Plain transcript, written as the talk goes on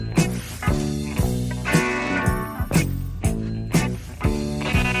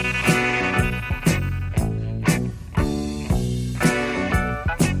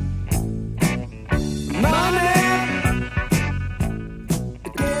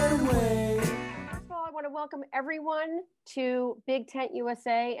welcome everyone to Big Tent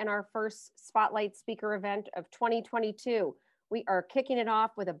USA and our first Spotlight Speaker event of 2022. We are kicking it off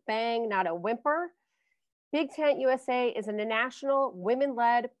with a bang, not a whimper. Big Tent USA is a national,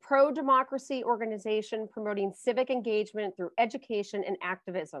 women-led, pro-democracy organization promoting civic engagement through education and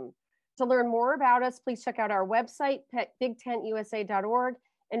activism. To learn more about us, please check out our website, bigtentusa.org,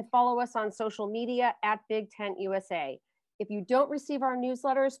 and follow us on social media at Big Tent USA. If you don't receive our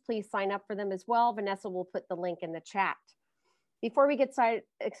newsletters, please sign up for them as well. Vanessa will put the link in the chat. Before we get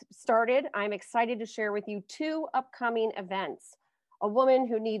started, I'm excited to share with you two upcoming events. A woman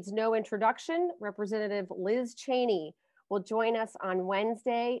who needs no introduction, Representative Liz Cheney, will join us on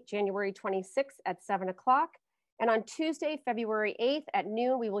Wednesday, January 26th at 7 o'clock. And on Tuesday, February 8th at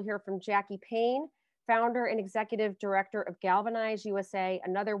noon, we will hear from Jackie Payne, founder and executive director of Galvanize USA,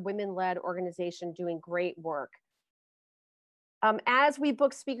 another women-led organization doing great work. As we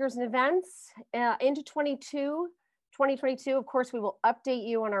book speakers and events into 2022, of course, we will update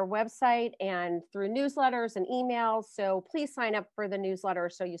you on our website and through newsletters and emails. So please sign up for the newsletter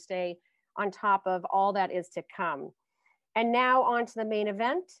so you stay on top of all that is to come. And now on to the main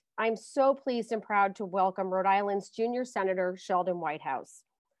event. I'm so pleased and proud to welcome Rhode Island's junior senator, Sheldon Whitehouse.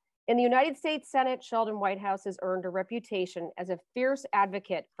 In the United States Senate, Sheldon Whitehouse has earned a reputation as a fierce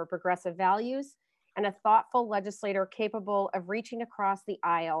advocate for progressive values and a thoughtful legislator capable of reaching across the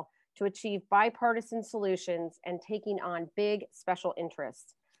aisle to achieve bipartisan solutions and taking on big special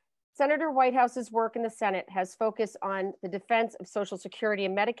interests. Senator Whitehouse's work in the Senate has focused on the defense of Social Security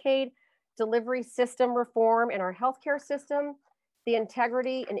and Medicaid, delivery system reform in our healthcare system, the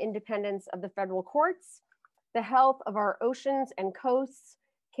integrity and independence of the federal courts, the health of our oceans and coasts,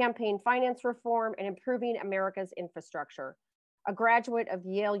 campaign finance reform, and improving America's infrastructure. A graduate of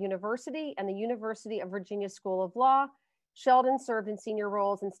Yale University and the University of Virginia School of Law, Sheldon served in senior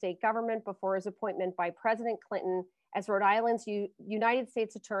roles in state government before his appointment by President Clinton as Rhode Island's United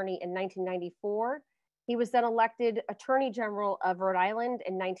States Attorney in 1994. He was then elected Attorney General of Rhode Island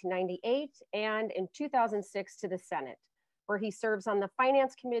in 1998 and in 2006 to the Senate, where he serves on the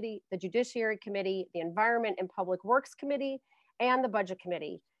Finance Committee, the Judiciary Committee, the Environment and Public Works Committee, and the Budget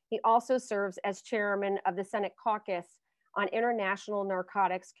Committee. He also serves as chairman of the Senate Caucus on International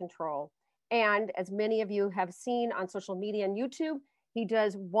Narcotics Control. And as many of you have seen on social media and YouTube, he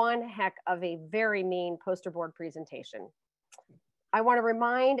does one heck of a very mean poster board presentation. I want to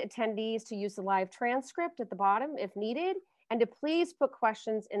remind attendees to use the live transcript at the bottom if needed, and to please put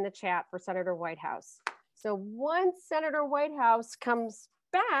questions in the chat for Senator Whitehouse. So once Senator Whitehouse comes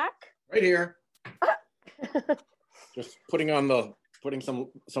back. Right here. Just putting some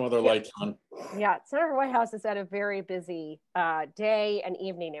other lights on. Yeah, Senator Whitehouse has had a very busy day and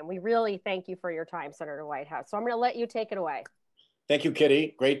evening, and we really thank you for your time, Senator Whitehouse. So I'm going to let you take it away. Thank you,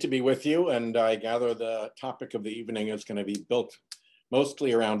 Kitty. Great to be with you. And I gather the topic of the evening is going to be built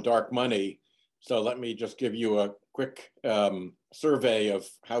mostly around dark money. So let me just give you a quick survey of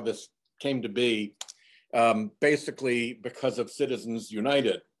how this came to be. Basically, because of Citizens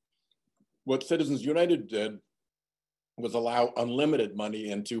United. What Citizens United did was allow unlimited money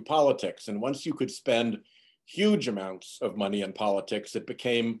into politics. And once you could spend huge amounts of money in politics, it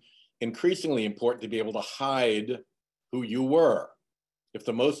became increasingly important to be able to hide who you were. If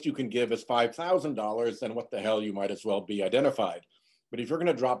the most you can give is $5,000, then what the hell, you might as well be identified. But if you're going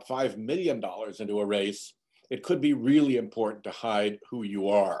to drop $5 million into a race, it could be really important to hide who you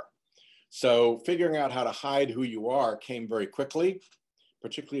are. So figuring out how to hide who you are came very quickly,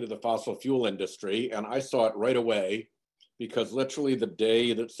 particularly to the fossil fuel industry. And I saw it right away, because literally the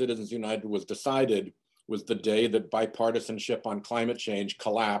day that Citizens United was decided was the day that bipartisanship on climate change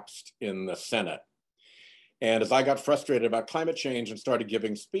collapsed in the Senate. And as I got frustrated about climate change and started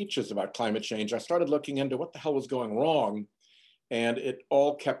giving speeches about climate change, I started looking into what the hell was going wrong. And it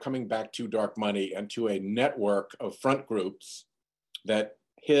all kept coming back to dark money and to a network of front groups that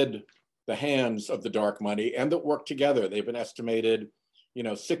hid the hands of the dark money and that worked together. They've been estimated,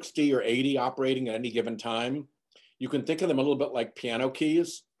 60 or 80 operating at any given time. You can think of them a little bit like piano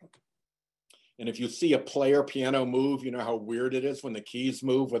keys. And if you see a player piano move, you know how weird it is when the keys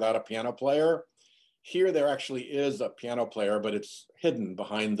move without a piano player. Here, there actually is a piano player, but it's hidden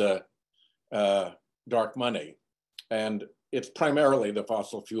behind the dark money. And it's primarily the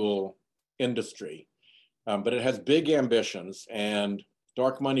fossil fuel industry. But it has big ambitions, and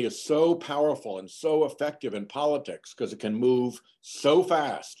dark money is so powerful and so effective in politics because it can move so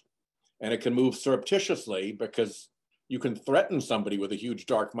fast, and it can move surreptitiously because you can threaten somebody with a huge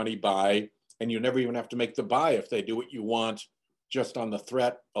dark money buy, and you never even have to make the buy if they do what you want just on the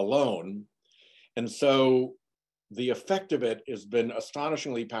threat alone. And so the effect of it has been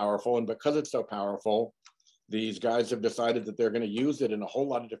astonishingly powerful. And because it's so powerful, these guys have decided that they're going to use it in a whole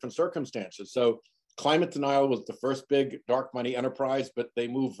lot of different circumstances. So climate denial was the first big dark money enterprise, but they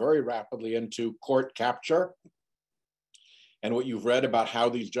moved very rapidly into court capture. And what you've read about how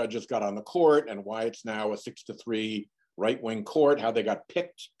these judges got on the court and why it's now a 6-3 right-wing court, how they got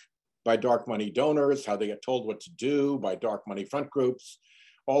picked by dark money donors, how they get told what to do by dark money front groups,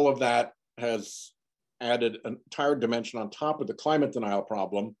 all of that has added an entire dimension on top of the climate denial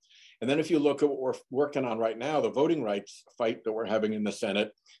problem. And then if you look at what we're working on right now, the voting rights fight that we're having in the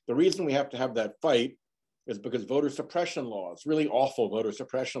Senate, the reason we have to have that fight is because voter suppression laws, really awful voter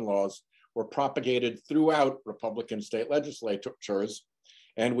suppression laws, were propagated throughout Republican state legislatures.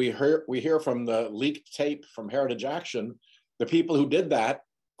 And we hear from the leaked tape from Heritage Action, the people who did that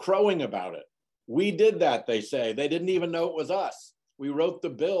crowing about it. We did that, they say. They didn't even know it was us. We wrote the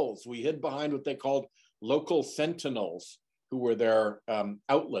bills. We hid behind what they called local sentinels, who were their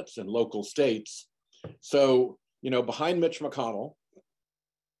outlets in local states. So, behind Mitch McConnell,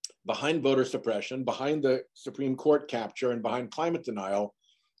 behind voter suppression, behind the Supreme Court capture, and behind climate denial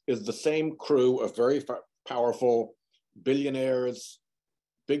is the same crew of very powerful billionaires,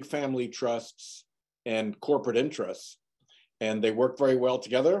 big family trusts, and corporate interests. And they work very well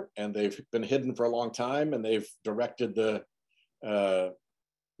together, and they've been hidden for a long time, and they've directed the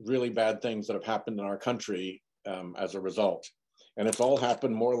really bad things that have happened in our country as a result. And it's all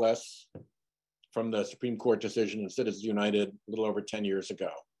happened more or less from the Supreme Court decision in Citizens United a little over 10 years ago.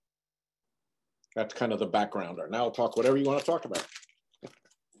 That's kind of the backgrounder. Now I'll talk whatever you want to talk about.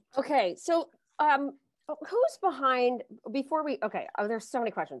 Okay, so who's behind, there's so many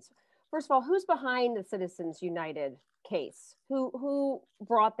questions. First of all, who's behind the Citizens United case? Who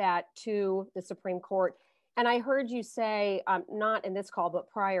brought that to the Supreme Court? And I heard you say, not in this call, but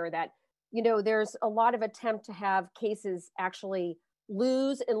prior, that there's a lot of attempt to have cases actually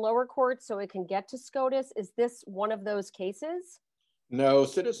lose in lower courts so it can get to SCOTUS. Is this one of those cases? No,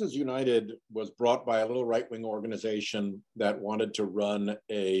 Citizens United was brought by a little right-wing organization that wanted to run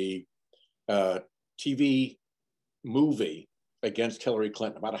a TV movie against Hillary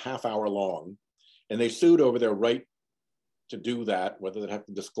Clinton, about a half hour long. And they sued over their right to do that, whether they'd have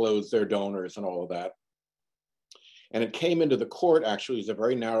to disclose their donors and all of that. And it came into the court actually as a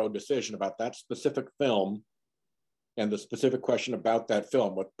very narrow decision about that specific film and the specific question about that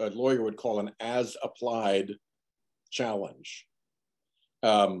film, what a lawyer would call an as-applied challenge.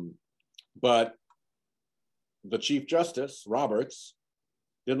 But the Chief Justice, Roberts,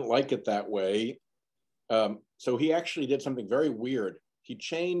 didn't like it that way. So he actually did something very weird. He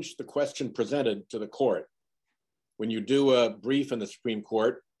changed the question presented to the court. When you do a brief in the Supreme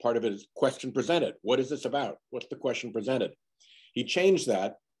Court, part of it is question presented. What is this about? What's the question presented? He changed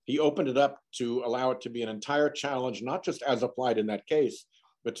that. He opened it up to allow it to be an entire challenge, not just as applied in that case,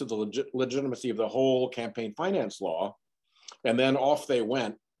 but to the legitimacy of the whole campaign finance law. And then off they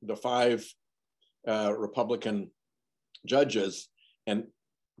went, the 5 Republican judges, and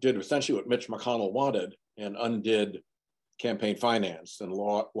did essentially what Mitch McConnell wanted and undid campaign finance and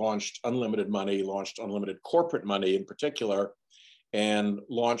launched unlimited money, launched unlimited corporate money in particular, and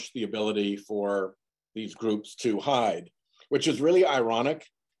launched the ability for these groups to hide, which is really ironic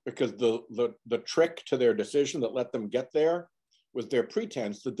because the trick to their decision that let them get there was their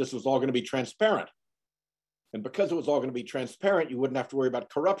pretense that this was all going to be transparent. And because it was all going to be transparent, you wouldn't have to worry about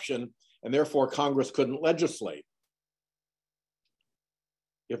corruption, and therefore Congress couldn't legislate.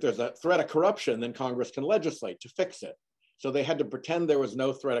 If there's a threat of corruption, then Congress can legislate to fix it. So they had to pretend there was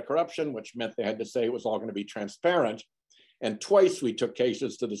no threat of corruption, which meant they had to say it was all going to be transparent. And twice we took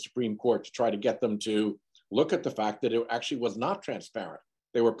cases to the Supreme Court to try to get them to look at the fact that it actually was not transparent.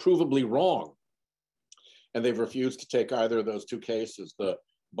 They were provably wrong. And they've refused to take either of those 2 cases, the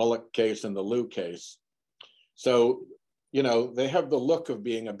Bullock case and the Liu case. So, they have the look of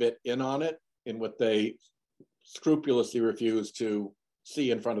being a bit in on it in what they scrupulously refuse to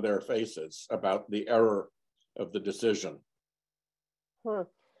see in front of their faces about the error of the decision. Can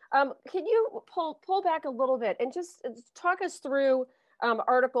you pull back a little bit and just talk us through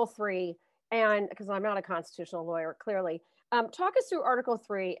Article 3, and because I'm not a constitutional lawyer, clearly. Talk us through Article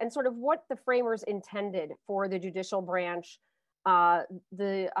 3 and sort of what the framers intended for the judicial branch,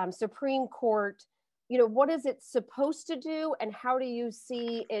 the Supreme Court. What is it supposed to do, and how do you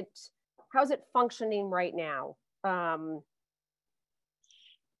see it? How's it functioning right now?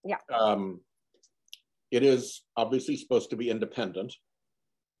 It is obviously supposed to be independent.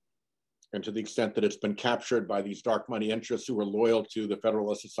 And to the extent that it's been captured by these dark money interests who are loyal to the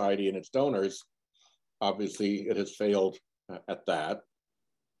Federalist Society and its donors, obviously it has failed at that.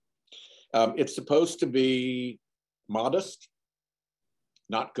 It's supposed to be modest,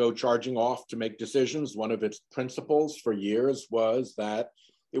 not go charging off to make decisions. One of its principles for years was that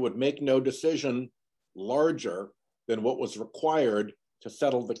it would make no decision larger than what was required to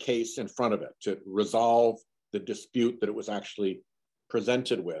settle the case in front of it, to resolve the dispute that it was actually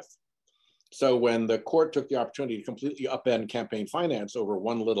presented with. So when the court took the opportunity to completely upend campaign finance over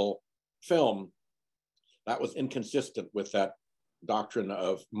one little film, that was inconsistent with that doctrine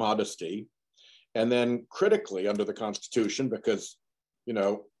of modesty. And then critically under the Constitution, because, you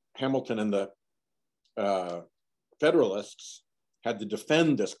know, Hamilton and the Federalists had to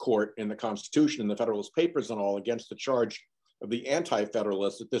defend this court in the Constitution and the Federalist Papers and all against the charge of the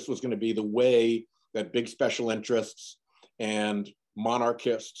anti-Federalists that this was going to be the way that big special interests and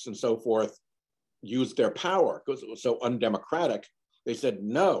monarchists and so forth used their power because it was so undemocratic. They said,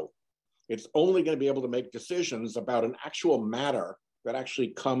 no, it's only going to be able to make decisions about an actual matter that actually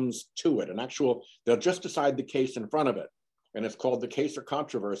comes to it, they'll just decide the case in front of it. And it's called the case or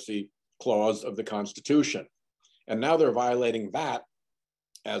controversy clause of the Constitution. And now they're violating that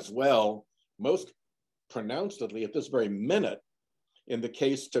as well, most pronouncedly at this very minute in the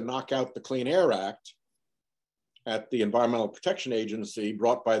case to knock out the Clean Air Act at the Environmental Protection Agency,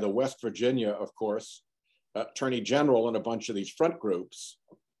 brought by the West Virginia, of course, Attorney General and a bunch of these front groups.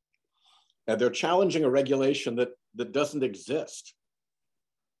 And they're challenging a regulation that doesn't exist.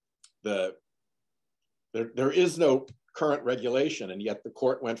 There is no current regulation, and yet the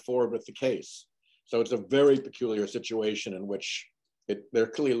court went forward with the case. So it's a very peculiar situation in which they're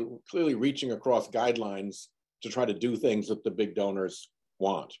clearly reaching across guidelines to try to do things that the big donors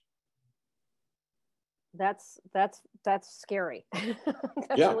want. That's scary.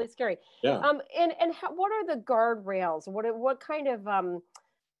 That's yeah. really scary. Yeah. And what are the guardrails? What kind of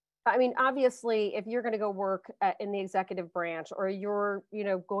I mean, obviously, if you're going to go work in the executive branch or you're,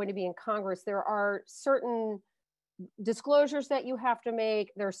 going to be in Congress, there are certain disclosures that you have to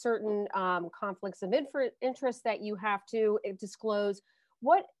make. There are certain conflicts of interest that you have to disclose.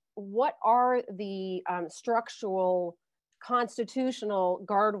 What are the structural, constitutional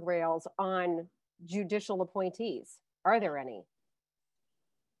guardrails on judicial appointees? Are there any?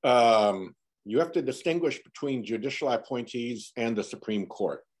 You have to distinguish between judicial appointees and the Supreme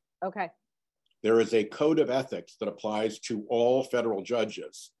Court. Okay. There is a code of ethics that applies to all federal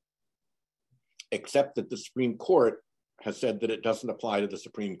judges, except that the Supreme Court has said that it doesn't apply to the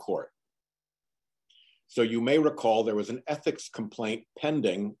Supreme Court. So you may recall there was an ethics complaint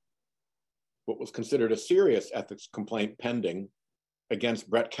pending, what was considered a serious ethics complaint pending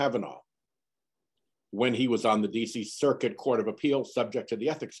against Brett Kavanaugh when he was on the DC Circuit Court of Appeals subject to the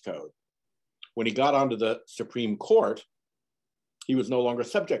ethics code. When he got onto the Supreme Court, he was no longer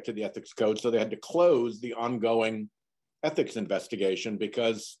subject to the ethics code, so they had to close the ongoing ethics investigation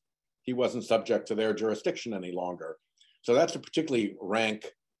because he wasn't subject to their jurisdiction any longer. So that's a particularly rank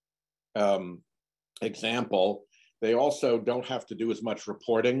example. They also don't have to do as much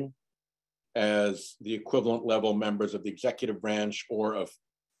reporting as the equivalent level members of the executive branch or of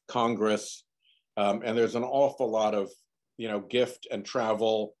Congress. And there's an awful lot of, gift and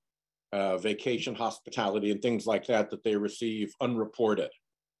travel, vacation hospitality and things like that they receive unreported.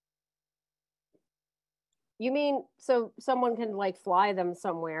 You mean, so someone can fly them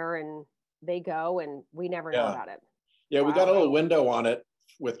somewhere and they go and we never know about it? Yeah, wow. We got a little window on it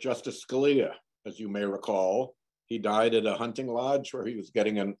with Justice Scalia, as you may recall. He died at a hunting lodge where he was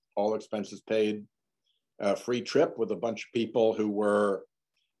getting an all expenses paid free trip with a bunch of people who were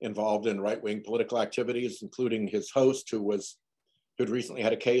involved in right-wing political activities, including his host who'd recently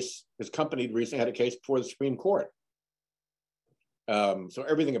had a case, his company recently had a case before the Supreme Court. So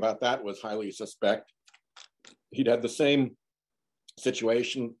everything about that was highly suspect. He'd had the same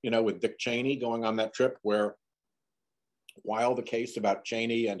situation, with Dick Cheney going on that trip where while the case about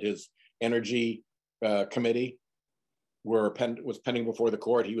Cheney and his energy committee was pending before the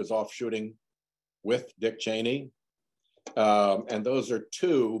court, he was off shooting with Dick Cheney. And those are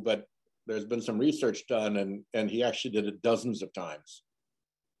two, but there's been some research done and he actually did it dozens of times.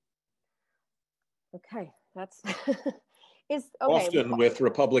 Okay, that's okay. Often with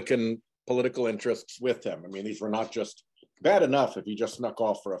Republican political interests with him. I mean, these were not just bad enough if he just snuck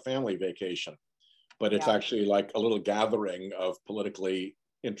off for a family vacation, but it's actually like a little gathering of politically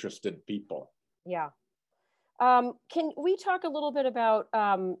interested people. Yeah. Can we talk a little bit about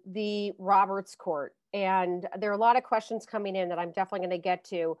the Roberts Court? And there are a lot of questions coming in that I'm definitely going to get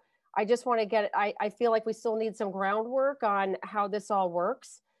to. I just want to I feel like we still need some groundwork on how this all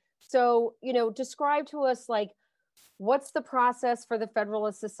works. So, describe to us, what's the process for the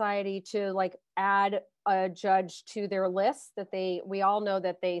Federalist Society to add a judge to their list that we all know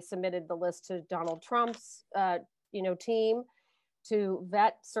that they submitted the list to Donald Trump's team to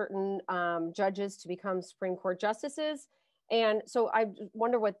vet certain judges to become Supreme Court justices. And so I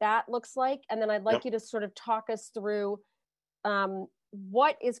wonder what that looks like. And then I'd like you to sort of talk us through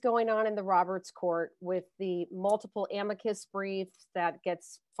what is going on in the Roberts Court with the multiple amicus briefs that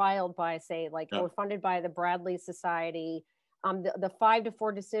gets filed by, say, or funded by the Bradley Society. The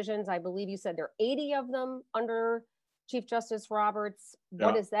 5-4 decisions, I believe you said there are 80 of them under Chief Justice Roberts.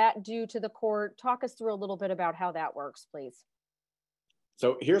 What does that do to the court? Talk us through a little bit about how that works, please.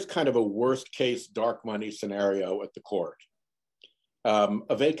 So here's kind of a worst case dark money scenario at the court.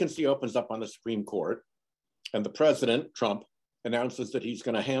 A vacancy opens up on the Supreme Court, and the president, Trump, announces that he's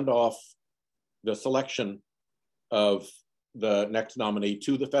going to hand off the selection of the next nominee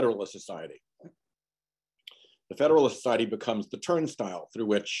to the Federalist Society. The Federalist Society becomes the turnstile through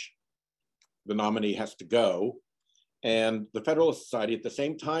which the nominee has to go. And the Federalist Society, at the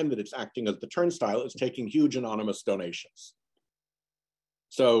same time that it's acting as the turnstile, is taking huge anonymous donations.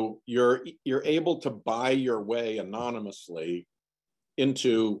 So you're able to buy your way anonymously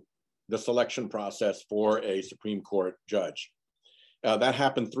into the selection process for a Supreme Court judge. That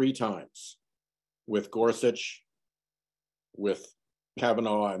happened 3 times, with Gorsuch, with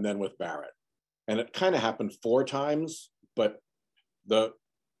Kavanaugh, and then with Barrett. And it kind of happened 4 times, but the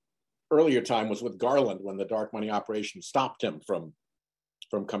earlier time was with Garland, when the dark money operation stopped him from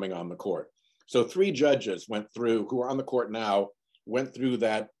coming on the court. So 3 judges went through, who are on the court now, went through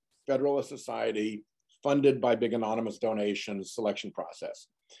that Federalist Society funded by big anonymous donations selection process.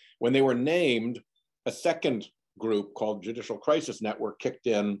 When they were named, a second group called Judicial Crisis Network kicked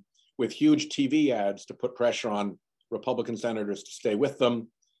in with huge TV ads to put pressure on Republican senators to stay with them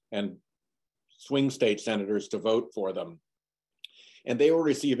and swing state senators to vote for them. And they were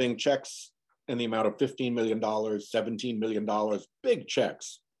receiving checks in the amount of $15 million, $17 million, big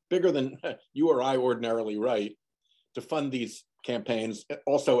checks, bigger than you or I ordinarily write, to fund these campaigns,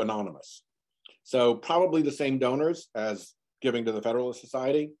 also anonymous. So probably the same donors as giving to the Federalist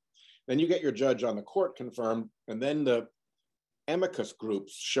Society. Then you get your judge on the court confirmed, and then the amicus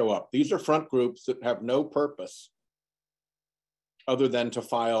groups show up. These are front groups that have no purpose other than to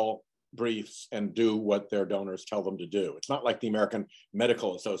file briefs and do what their donors tell them to do. It's not like the American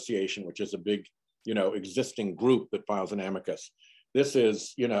Medical Association, which is a big, existing group that files an amicus. This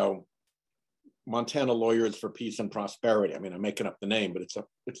is, Montana Lawyers for Peace and Prosperity. I mean, I'm making up the name, but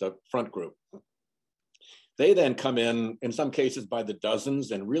it's a front group. They then come in some cases by the dozens,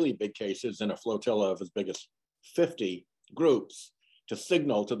 and really big cases in a flotilla of as big as 50 groups, to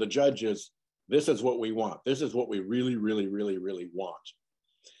signal to the judges, this is what we want. This is what we really, really, really, really want.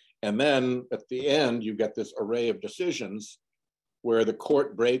 And then at the end, you get this array of decisions where the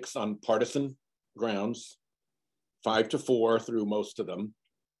court breaks on partisan grounds, 5-4 through most of them.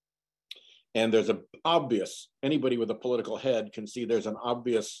 And there's anybody with a political head can see there's an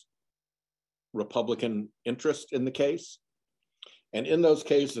obvious Republican interest in the case. And in those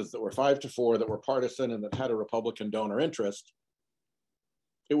cases that were 5-4, that were partisan and that had a Republican donor interest,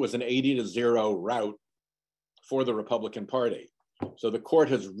 it was an 80-0 rout for the Republican Party. So the court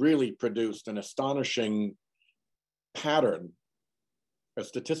has really produced an astonishing pattern, a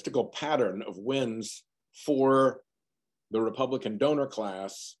statistical pattern of wins for the Republican donor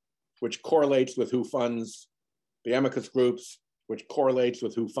class, which correlates with who funds the amicus groups, which correlates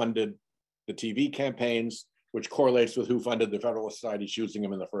with who funded the TV campaigns, which correlates with who funded the Federalist Society choosing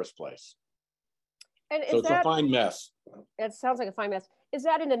them in the first place. And so it's a fine mess. It sounds like a fine mess. Is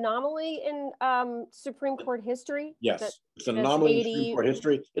that an anomaly in Supreme Court history? Yes, it's an anomaly in Supreme Court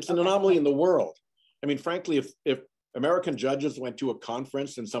history. It's an anomaly in the world. I mean, frankly, if American judges went to a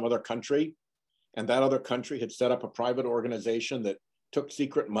conference in some other country, and that other country had set up a private organization that took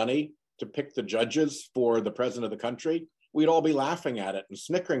secret money to pick the judges for the president of the country, we'd all be laughing at it and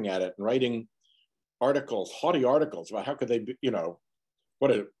snickering at it and writing articles, haughty articles about how could they be,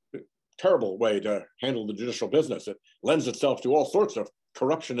 what a terrible way to handle the judicial business. It lends itself to all sorts of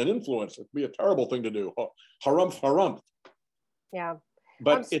corruption and influence. It'd be a terrible thing to do. Harumph, harumph. Yeah.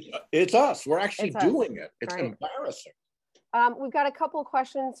 But it's us. We're actually doing it. It's embarrassing. We've got a couple of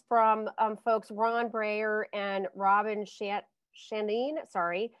questions from folks. Ron Breyer and Robin Shanine,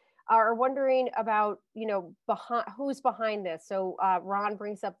 are wondering about, who's behind this. So Ron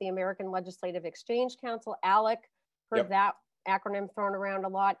brings up the American Legislative Exchange Council, ALEC, heard that acronym thrown around a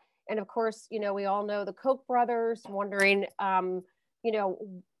lot. And of course, we all know the Koch brothers, wondering,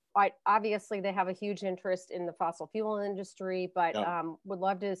 obviously they have a huge interest in the fossil fuel industry, but would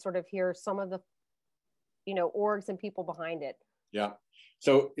love to sort of hear some of the, orgs and people behind it. Yeah.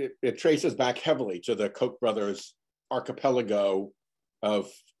 So it traces back heavily to the Koch brothers archipelago of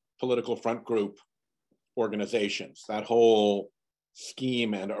political front group organizations. That whole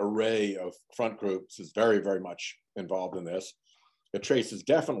scheme and array of front groups is very, very much involved in this. It traces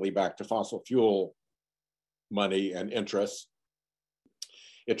definitely back to fossil fuel money and interests.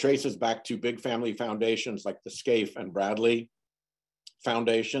 It traces back to big family foundations like the Scaife and Bradley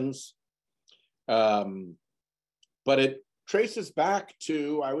foundations. But it traces back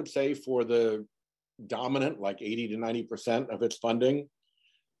to, I would say, for the dominant, like 80 to 90% of its funding,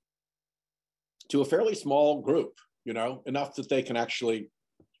 to a fairly small group, enough that they can actually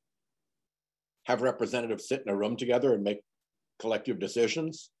have representatives sit in a room together and make collective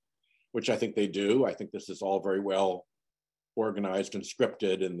decisions, which I think they do. I think this is all very well organized and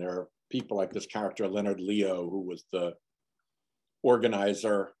scripted, and there are people like this character, Leonard Leo, who was the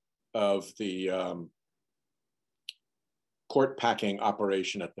organizer of the court packing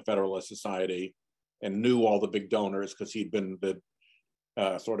operation at the Federalist Society and knew all the big donors because he'd been the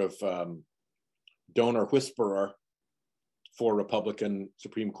donor whisperer for Republican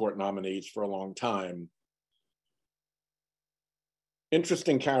Supreme Court nominees for a long time.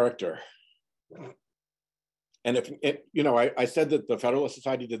 Interesting character. And I said that the Federalist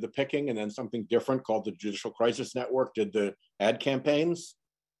Society did the picking, and then something different called the Judicial Crisis Network did the ad campaigns.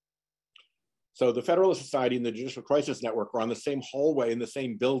 So the Federalist Society and the Judicial Crisis Network were on the same hallway in the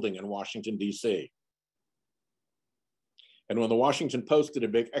same building in Washington, D.C. And when the Washington Post did a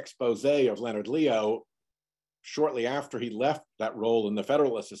big expose of Leonard Leo, shortly after he left that role in the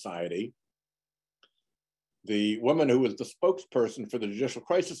Federalist Society, the woman who was the spokesperson for the Judicial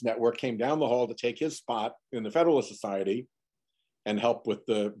Crisis Network came down the hall to take his spot in the Federalist Society and help with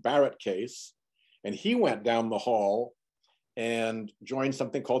the Barrett case. And he went down the hall and joined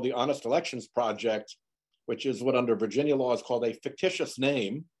something called the Honest Elections Project, which is what under Virginia law is called a fictitious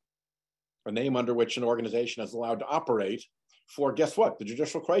name, a name under which an organization is allowed to operate for, guess what, the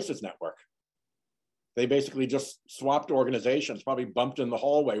Judicial Crisis Network. They basically just swapped organizations, probably bumped in the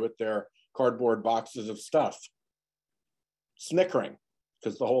hallway with their cardboard boxes of stuff, snickering,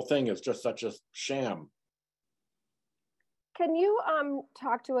 because the whole thing is just such a sham. Can you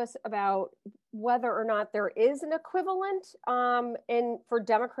talk to us about whether or not there is an equivalent for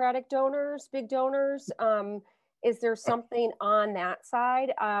Democratic donors, big donors? Is there something on that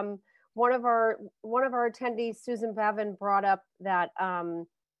side? One of our attendees, Susan Bevan, brought up that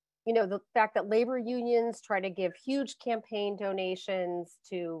the fact that labor unions try to give huge campaign donations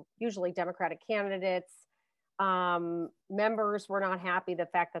to usually Democratic candidates. Members were not happy the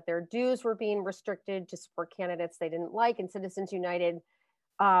fact that their dues were being restricted to support candidates they didn't like, and Citizens United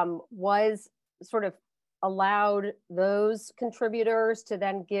was sort of allowed those contributors to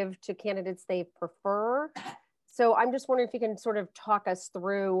then give to candidates they prefer. So I'm just wondering if you can sort of talk us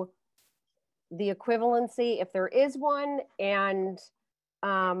through the equivalency, if there is one, and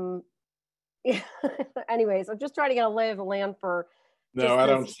anyways, I'm just trying to get a lay of the land for. No, I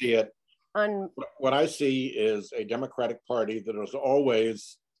don't see it. What I see is a Democratic Party that is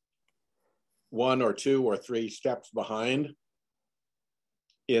always one or two or three steps behind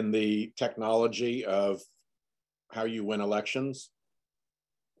in the technology of how you win elections.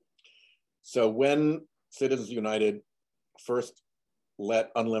 So when Citizens United first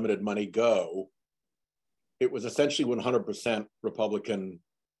let unlimited money go, it was essentially 100% Republican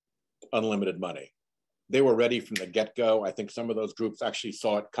unlimited money. They were ready from the get-go. I think some of those groups actually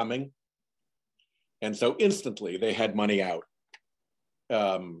saw it coming. And so instantly they had money out.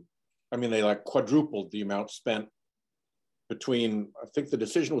 They like quadrupled the amount spent between, I think the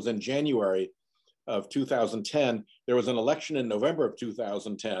decision was in January of 2010. There was an election in November of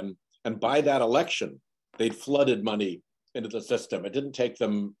 2010. And by that election, they'd flooded money into the system. It didn't take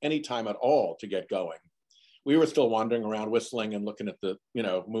them any time at all to get going. We were still wandering around whistling and looking at the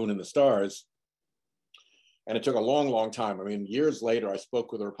moon and the stars. And it took a long, long time. Years later, I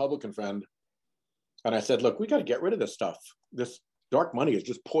spoke with a Republican friend and I said, look, we got to get rid of this stuff. This dark money is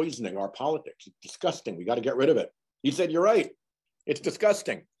just poisoning our politics. It's disgusting. We got to get rid of it. He said, you're right. It's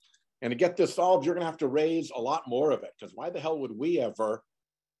disgusting. And to get this solved, you're going to have to raise a lot more of it, because why the hell would we ever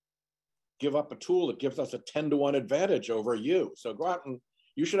give up a tool that gives us a 10-to-1 advantage over you? So go out and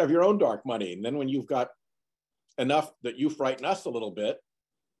you should have your own dark money. And then when you've got enough that you frighten us a little bit,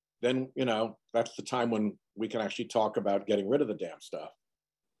 then, that's the time when we can actually talk about getting rid of the damn stuff.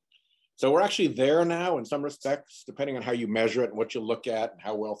 So we're actually there now in some respects, depending on how you measure it and what you look at and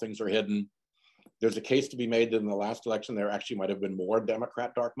how well things are hidden. There's a case to be made that in the last election, there actually might have been more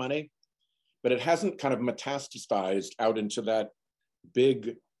Democrat dark money, but it hasn't kind of metastasized out into that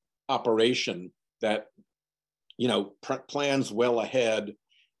big operation that, plans well ahead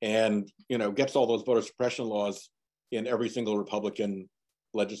and, gets all those voter suppression laws in every single Republican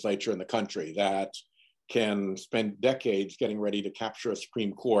legislature in the country, that can spend decades getting ready to capture a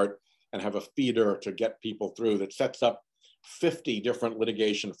Supreme Court and have a feeder to get people through that sets up 50 different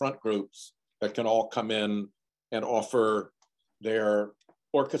litigation front groups that can all come in and offer their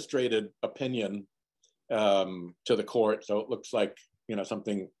orchestrated opinion to the court. So it looks like, you know,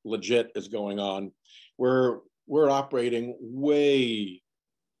 something legit is going on. We're operating way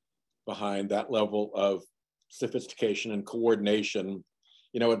behind that level of sophistication and coordination.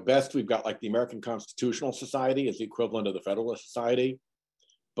 You know, at best, we've got like the American Constitutional Society as the equivalent of the Federalist Society,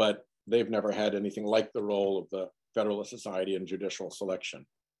 but they've never had anything like the role of the Federalist Society in judicial selection.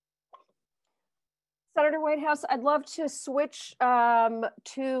 Senator Whitehouse, I'd love to switch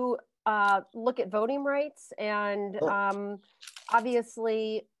to look at voting rights. And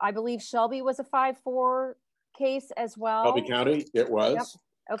obviously, I believe Shelby was a 5-4 case as well. Shelby County, it was. Yep.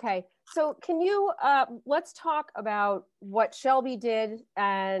 Okay. So can you, let's talk about what Shelby did.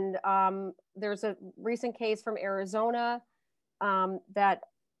 And there's a recent case from Arizona that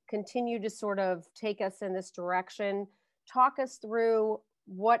continued to sort of take us in this direction. Talk us through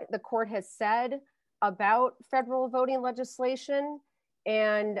what the court has said about federal voting legislation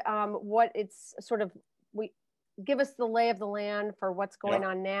and what it's sort of, give us the lay of the land for what's going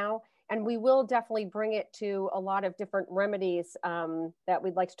on now. And we will definitely bring it to a lot of different remedies that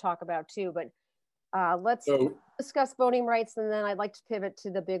we'd like to talk about too. But let's discuss voting rights, and then I'd like to pivot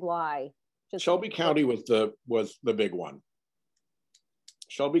to the big lie. Shelby County was the big one.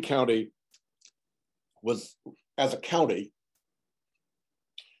 Shelby County was, as a county,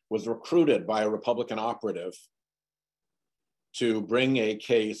 was recruited by a Republican operative to bring a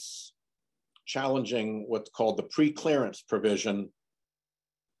case challenging what's called the pre-clearance provision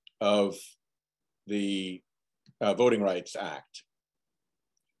of the Voting Rights Act.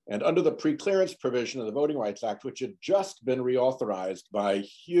 And under the pre-clearance provision of the Voting Rights Act, which had just been reauthorized by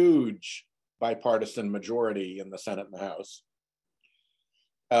huge bipartisan majority in the Senate and the House,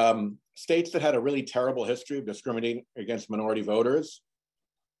 states that had a really terrible history of discriminating against minority voters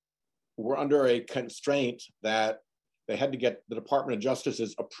were under a constraint that they had to get the Department of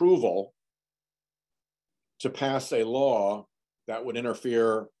Justice's approval to pass a law that would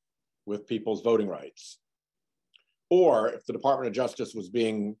interfere with people's voting rights. Or if the Department of Justice was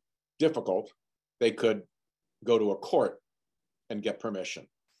being difficult, they could go to a court and get permission.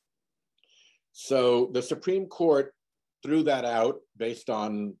 So the Supreme Court threw that out based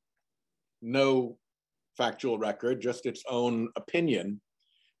on no factual record, just its own opinion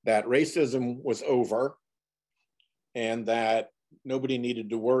that racism was over and that nobody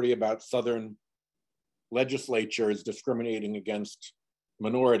needed to worry about Southern legislatures discriminating against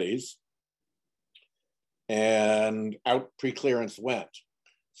minorities, and out pre-clearance went.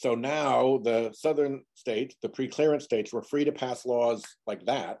 So now the Southern states, the pre-clearance states, were free to pass laws like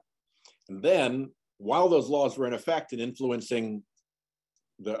that. And then while those laws were in effect and influencing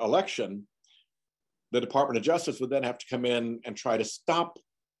the election, the Department of Justice would then have to come in and try to stop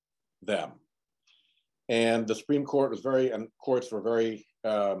them. And the Supreme Court was and courts were very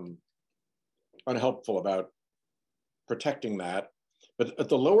unhelpful about protecting that. But at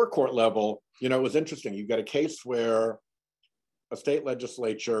the lower court level, you know, it was interesting. You've got a case where a state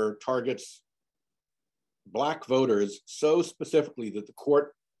legislature targets Black voters so specifically that the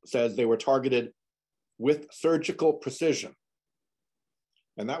court says they were targeted with surgical precision.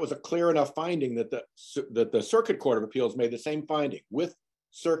 And that was a clear enough finding that the Circuit Court of Appeals made the same finding. With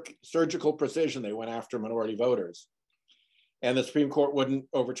surgical precision, they went after minority voters. And the Supreme Court wouldn't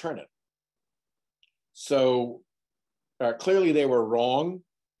overturn it. So clearly they were wrong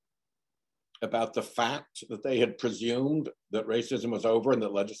about the fact that they had presumed that racism was over and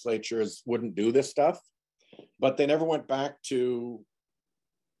that legislatures wouldn't do this stuff. But they never went back to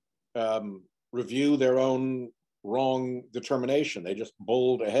review their own wrong determination. They just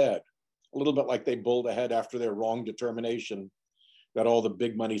bowled ahead, a little bit like they bowled ahead after their wrong determination that all the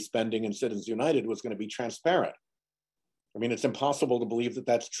big money spending in Citizens United was going to be transparent. I mean, it's impossible to believe that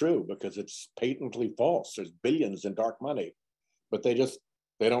that's true because it's patently false. There's billions in dark money, but they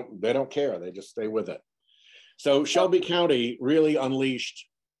don't care. They just stay with it. So Shelby County really unleashed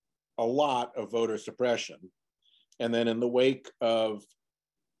a lot of voter suppression. And then in the wake of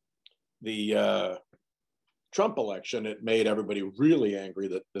the Trump election, it made everybody really angry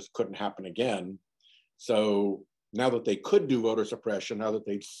that this couldn't happen again. So now that they could do voter suppression, now that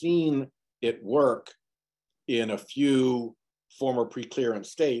they've seen it work in a few former pre-clearance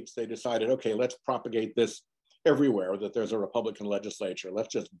states, they decided, okay, let's propagate this everywhere that there's a Republican legislature.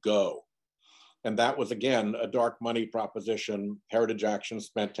 Let's just go. And that was, again, a dark money proposition. Heritage Action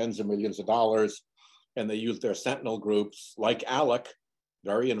spent tens of millions of dollars, and they used their sentinel groups like ALEC,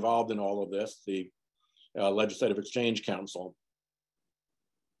 very involved in all of this, the Legislative Exchange Council.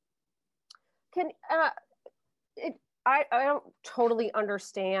 I don't totally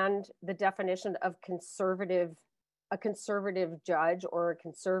understand the definition of a conservative judge or a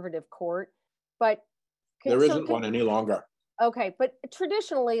conservative court, but there isn't one any longer. Okay, but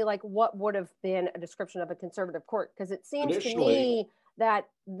traditionally, like, what would have been a description of a conservative court? Because it seems to me that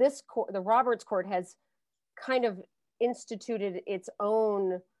this court, the Roberts Court, has kind of instituted its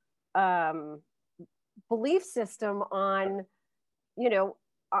own belief system on,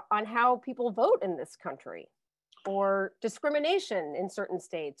 on how people vote in this country, or discrimination in certain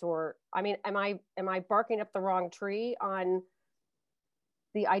states. Or, I mean, am I barking up the wrong tree on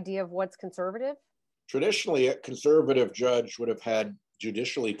the idea of what's conservative? Traditionally, a conservative judge would have had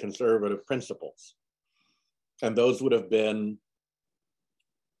judicially conservative principles. And those would have been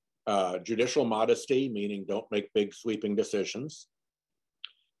judicial modesty, meaning don't make big sweeping decisions.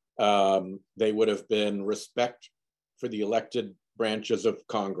 They would have been respect for the elected branches of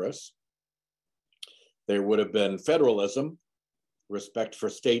Congress. There would have been federalism, respect for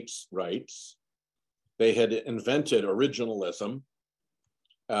states' rights. They had invented originalism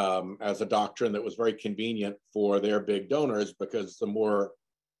as a doctrine that was very convenient for their big donors, because the more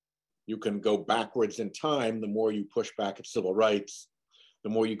you can go backwards in time, the more you push back at civil rights, the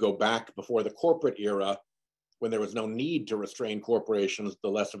more you go back before the corporate era, when there was no need to restrain corporations, the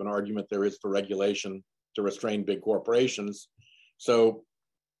less of an argument there is for regulation to restrain big corporations. So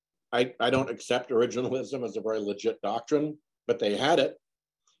I don't accept originalism as a very legit doctrine, but they had it,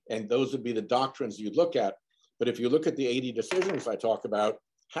 and those would be the doctrines you'd look at. But if you look at the 80 decisions I talk about,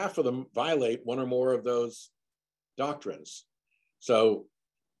 half of them violate one or more of those doctrines. So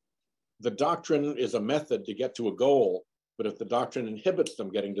the doctrine is a method to get to a goal, but if the doctrine inhibits them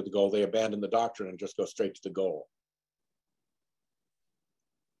getting to the goal, they abandon the doctrine and just go straight to the goal.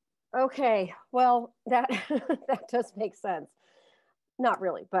 Okay, well, that that does make sense. Not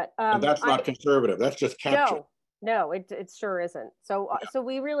really, but and that's not conservative. That's just capture. No, it sure isn't. So so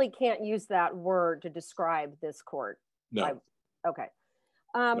we really can't use that word to describe this court. No. Okay.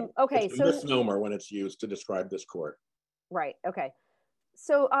 No. Okay, it's a misnomer when it's used to describe this court. Right. Okay.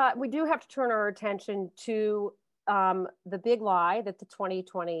 So we do have to turn our attention to the big lie that the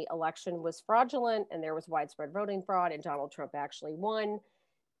 2020 election was fraudulent and there was widespread voting fraud and Donald Trump actually won.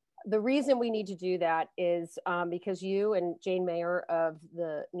 The reason we need to do that is because you and Jane Mayer of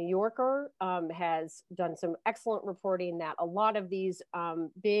the New Yorker has done some excellent reporting that a lot of these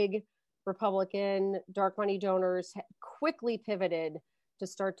big Republican dark money donors quickly pivoted to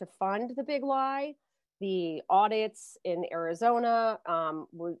start to fund the big lie. The audits in Arizona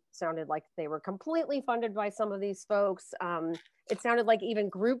sounded like they were completely funded by some of these folks. It sounded like even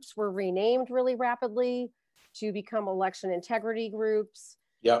groups were renamed really rapidly to become election integrity groups.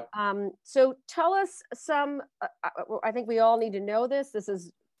 Yeah. So tell us some, I think we all need to know this. This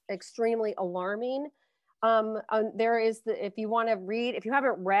is extremely alarming. There is if you want to read, if you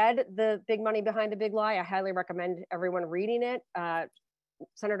haven't read The Big Money Behind the Big Lie, I highly recommend everyone reading it.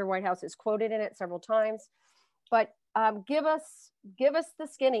 Senator Whitehouse is quoted in it several times, but give us the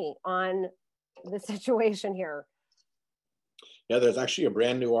skinny on the situation here. Yeah, there's actually a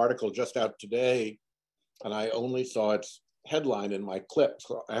brand new article just out today, and I only saw its headline in my clip,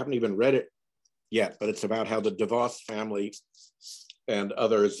 so I haven't even read it yet, but it's about how the DeVos family and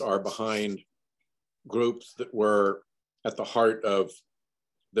others are behind groups that were at the heart of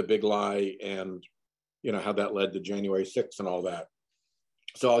the big lie, and how that led to January 6th and all that.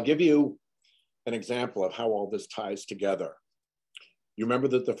 So I'll give you an example of how all this ties together. You remember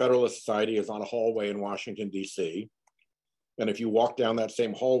that the Federalist Society is on a hallway in Washington, D.C. And if you walk down that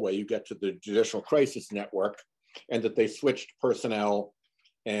same hallway, you get to the Judicial Crisis Network, and that they switched personnel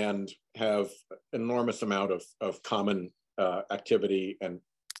and have an enormous amount of common activity and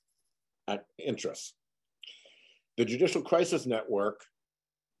interests. The Judicial Crisis Network,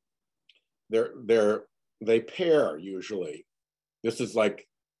 they pair usually. This is like,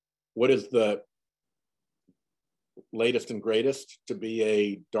 what is the latest and greatest to be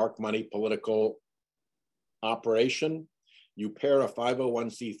a dark money political operation? You pair a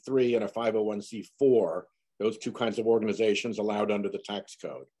 501c3 and a 501c4, those two kinds of organizations allowed under the tax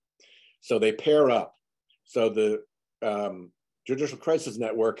code. So they pair up. So the Judicial Crisis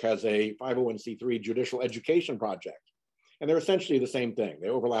Network has a 501c3 judicial education project. And they're essentially the same thing. They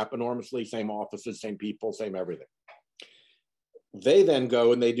overlap enormously, same offices, same people, same everything. They then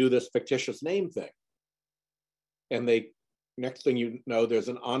go and they do this fictitious name thing. And next thing you know, there's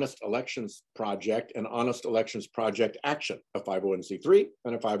an Honest Elections Project, an Honest Elections Project Action, a 501c3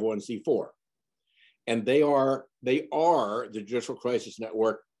 and a 501c4. And they are the Judicial Crisis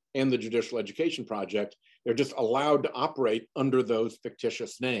Network and the Judicial Education Project, they're just allowed to operate under those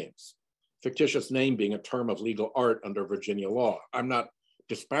fictitious names. Fictitious name being a term of legal art under Virginia law. I'm not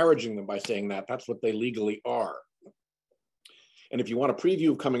disparaging them by saying that. That's what they legally are. And if you want a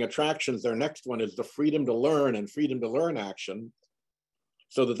preview of coming attractions, their next one is the Freedom to Learn and Freedom to Learn action,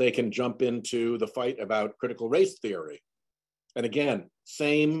 so that they can jump into the fight about critical race theory. And again,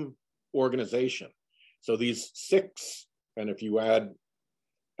 same organization. So these 6, and if you add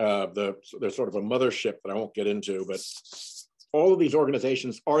there's sort of a mothership that I won't get into, but all of these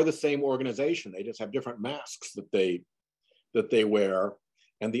organizations are the same organization. They just have different masks that they wear.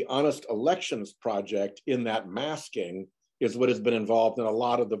 And the Honest Elections Project in that masking is what has been involved in a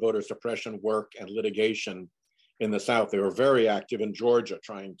lot of the voter suppression work and litigation in the South. They were very active in Georgia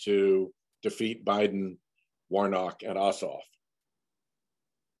trying to defeat Biden, Warnock, and Ossoff.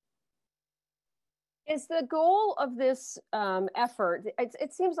 Is the goal of this effort,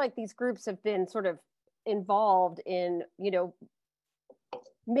 it seems like these groups have been sort of involved in,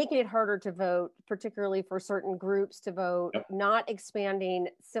 making it harder to vote, particularly for certain groups to vote, yep. Not expanding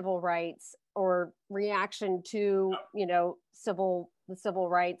civil rights or reaction to, yep. The civil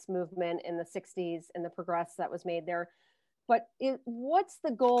rights movement in the 60s and the progress that was made there. But what's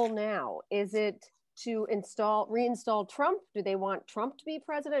the goal now? Is it to reinstall Trump? Do they want Trump to be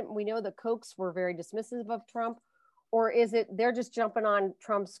president? We know the Kochs were very dismissive of Trump. Or is it they're just jumping on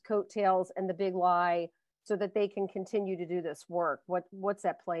Trump's coattails and the big lie so that they can continue to do this work? What's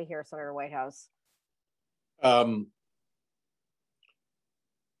at play here, Senator Whitehouse?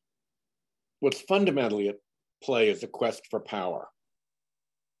 What's fundamentally at play is a quest for power.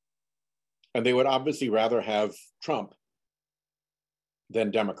 And they would obviously rather have Trump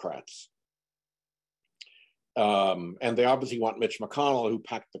than Democrats. And they obviously want Mitch McConnell, who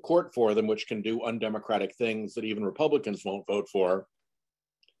packed the court for them, which can do undemocratic things that even Republicans won't vote for,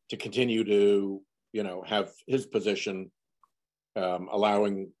 to continue to, have his position,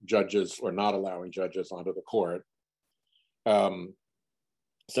 allowing judges or not allowing judges onto the court.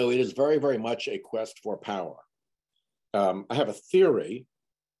 So it is very, very much a quest for power. I have a theory,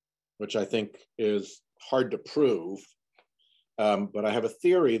 which I think is hard to prove, but I have a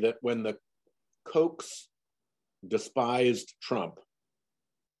theory that when the Kochs despised Trump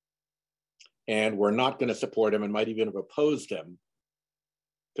and were not going to support him and might even have opposed him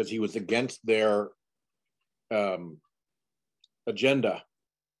because he was against their agenda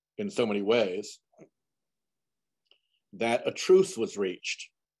in so many ways, that a truce was reached.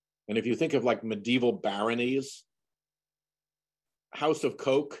 And if you think of like medieval baronies, House of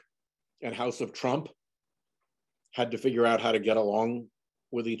Koch and House of Trump had to figure out how to get along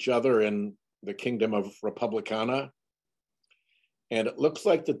with each other in the kingdom of Republicana. And it looks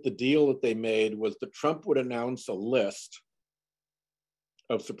like that the deal that they made was that Trump would announce a list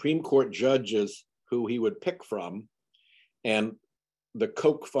of Supreme Court judges who he would pick from, and the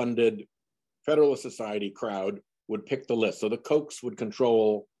Koch-funded Federalist Society crowd would pick the list. So the Kochs would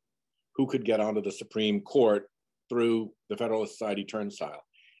control who could get onto the Supreme Court through the Federalist Society turnstile.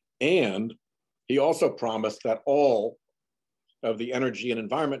 And he also promised that all of the energy and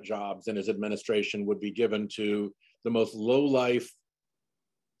environment jobs in his administration would be given to the most low-life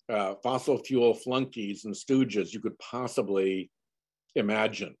fossil fuel flunkies and stooges you could possibly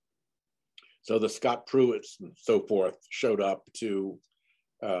imagine. So the Scott Pruitts and so forth showed up to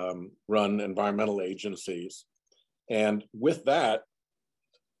run environmental agencies. And with that,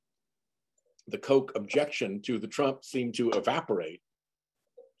 the Koch objection to the Trump seemed to evaporate.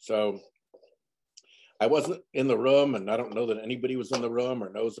 So I wasn't in the room, and I don't know that anybody was in the room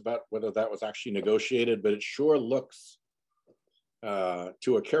or knows about whether that was actually negotiated, but it sure looks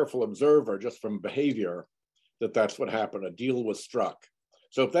to a careful observer, just from behavior, that that's what happened. A deal was struck.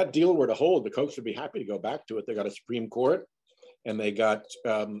 So if that deal were to hold, the Kochs would be happy to go back to it. They got a Supreme Court, and they got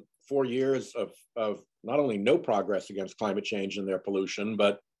 4 years of not only no progress against climate change and their pollution,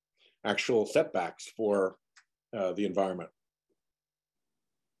 but actual setbacks for the environment.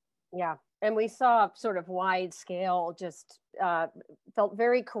 Yeah. And we saw sort of wide scale, just felt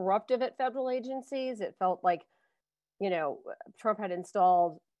very corruptive at federal agencies. It felt like, Trump had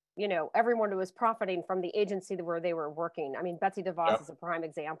installed, everyone who was profiting from the agency where they were working. I mean, Betsy DeVos Yep. is a prime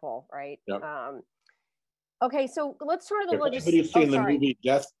example, right? Yep. Okay, so let's turn to the legislation.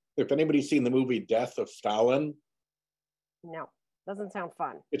 If anybody's seen the movie Death of Stalin. No, doesn't sound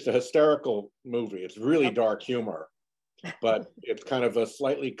fun. It's a hysterical movie. It's really dark humor. But it's kind of a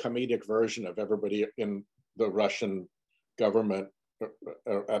slightly comedic version of everybody in the Russian government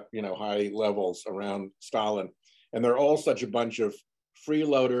at high levels around Stalin. And they're all such a bunch of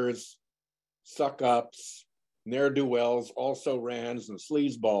freeloaders, suck-ups, ne'er-do-wells, also-rans, and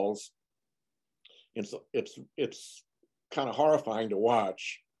sleazeballs. It's kind of horrifying to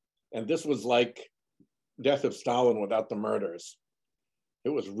watch. And this was like Death of Stalin without the murders. It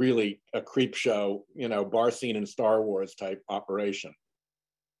was really a creep show, bar scene in Star Wars type operation.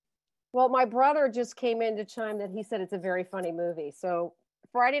 Well, my brother just came in to chime that he said it's a very funny movie. So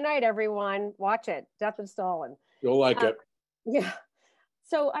Friday night, everyone, watch it. Death of Stalin. You'll like it. Yeah.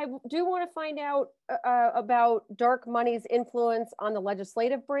 So I do want to find out about dark money's influence on the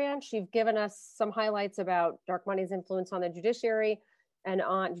legislative branch. You've given us some highlights about dark money's influence on the judiciary and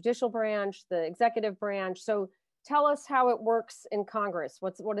on judicial branch, the executive branch. So tell us how it works in Congress.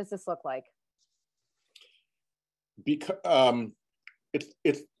 What does this look like? Because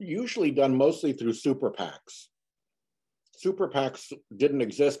it's usually done mostly through super PACs. Super PACs didn't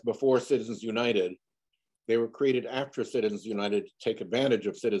exist before Citizens United. They were created after Citizens United to take advantage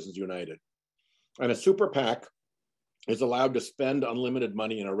of Citizens United. And a super PAC is allowed to spend unlimited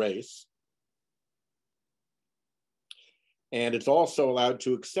money in a race. And it's also allowed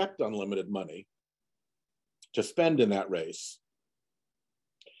to accept unlimited money to spend in that race.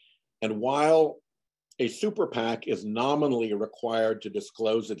 And while a super PAC is nominally required to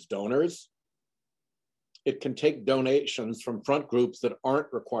disclose its donors, it can take donations from front groups that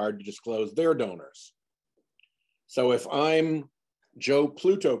aren't required to disclose their donors. So if I'm Joe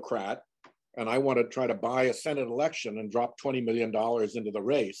Plutocrat and I want to try to buy a Senate election and drop $20 million into the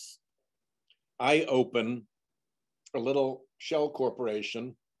race, I open a little shell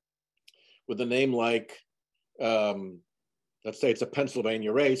corporation with a name like, let's say it's a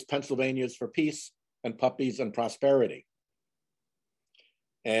Pennsylvania race, Pennsylvania's for Peace and Puppies and Prosperity.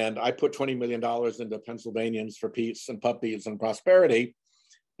 And I put $20 million into Pennsylvanians for Peace and Puppies and Prosperity.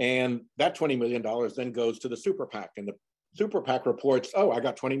 And that $20 million then goes to the super PAC. And the super PAC reports, oh, I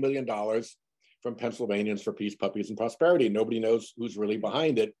got $20 million from Pennsylvanians for Peace, Puppies, and Prosperity. Nobody knows who's really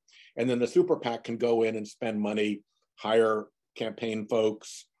behind it. And then the super PAC can go in and spend money, hire campaign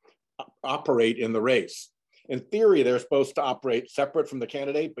folks, operate in the race. In theory, they're supposed to operate separate from the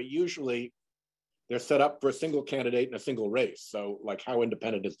candidate, but usually they're set up for a single candidate in a single race. So like, how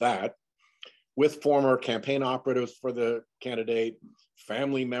independent is that? With former campaign operatives for the candidate,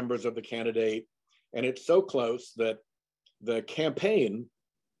 family members of the candidate. And it's so close that the campaign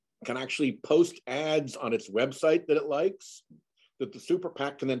can actually post ads on its website that it likes, that the super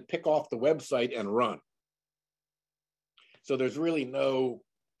PAC can then pick off the website and run. So there's really no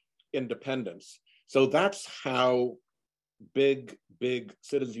independence. So that's how big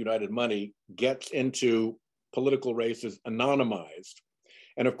Citizens United money gets into political races anonymized.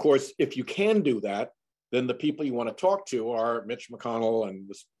 And of course, if you can do that, then the people you want to talk to are Mitch McConnell and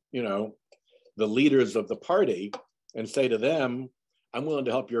the leaders of the party, and say to them, I'm willing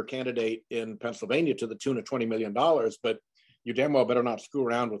to help your candidate in Pennsylvania to the tune of $20 million, but you damn well better not screw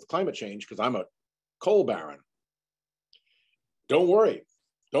around with climate change because I'm a coal baron. Don't worry,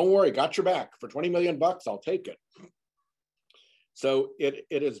 got your back. For 20 million bucks, I'll take it. So it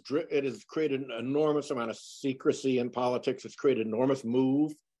has created an enormous amount of secrecy in politics. It's created an enormous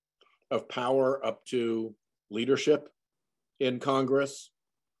move of power up to leadership in Congress.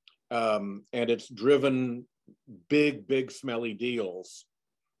 And it's driven big smelly deals,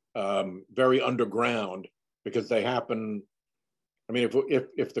 very underground, because they happen. I mean,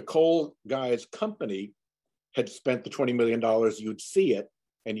 if the coal guy's company had spent the $20 million, you'd see it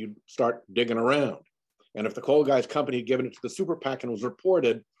and you'd start digging around. And if the coal guy's company had given it to the super PAC and was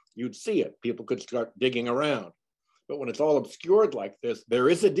reported, you'd see it. People could start digging around. But when it's all obscured like this, there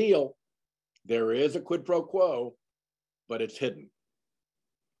is a deal, there is a quid pro quo, but it's hidden.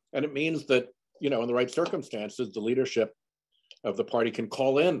 And it means that, in the right circumstances, the leadership of the party can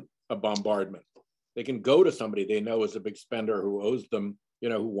call in a bombardment. They can go to somebody they know is a big spender who owes them,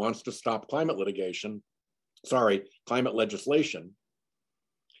 who wants to stop climate legislation,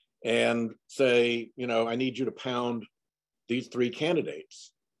 and say, I need you to pound these 3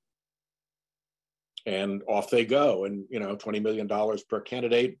 candidates. And off they go. And, $20 million per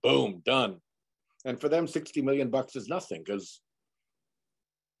candidate, boom, done. And for them, 60 million bucks is nothing, because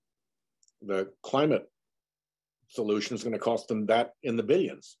the climate solution is going to cost them that in the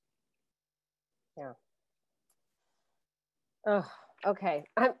billions. Yeah. Oh, okay.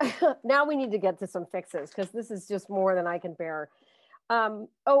 Now we need to get to some fixes, because this is just more than I can bear. Oh,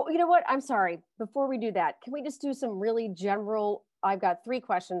 you know what? I'm sorry. Before we do that, can we just do some really general? I've got 3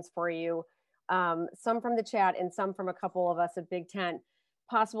 questions for you, some from the chat and some from a couple of us at Big Tent.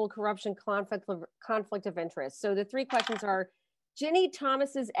 Possible corruption, conflict of interest. So the 3 questions are: Ginny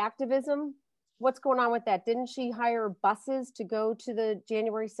Thomas's activism. What's going on with that? Didn't she hire buses to go to the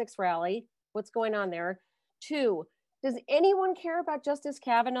January 6th rally? What's going on there? Two, does anyone care about Justice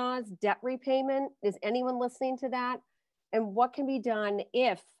Kavanaugh's debt repayment? Is anyone listening to that? And what can be done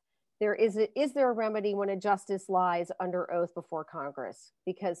if is there a remedy when a justice lies under oath before Congress?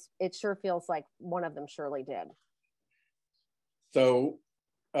 Because it sure feels like one of them surely did. So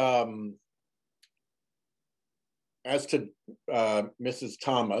as to Mrs.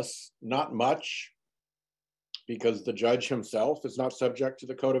 Thomas, not much, because the judge himself is not subject to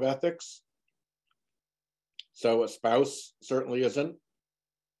the code of ethics. So a spouse certainly isn't.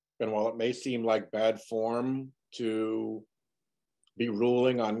 And while it may seem like bad form to be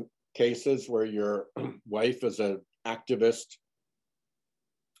ruling on cases where your wife is an activist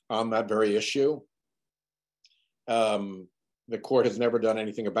on that very issue, the court has never done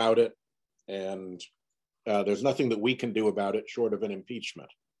anything about it. And there's nothing that we can do about it short of an impeachment.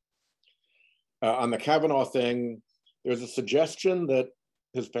 On the Kavanaugh thing, there's a suggestion that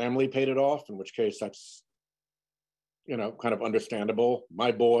his family paid it off, in which case that's, you know, kind of understandable.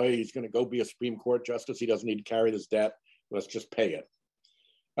 My boy, he's going to go be a Supreme Court justice. He doesn't need to carry this debt. Let's just pay it.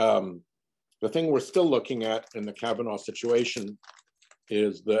 The thing we're still looking at in the Kavanaugh situation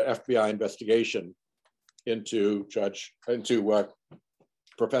is the FBI investigation into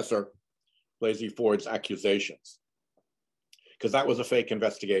Professor Blasey Ford's accusations, because that was a fake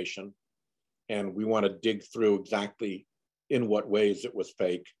investigation. And we want to dig through exactly in what ways it was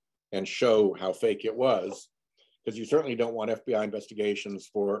fake and show how fake it was, because you certainly don't want FBI investigations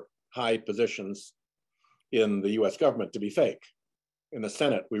for high positions in the US government to be fake. In the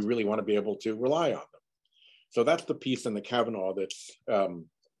Senate, we really want to be able to rely on them. So that's the piece in the Kavanaugh that's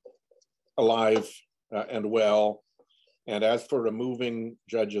alive and well. And as for removing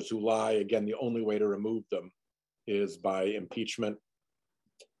judges who lie, again, the only way to remove them is by impeachment.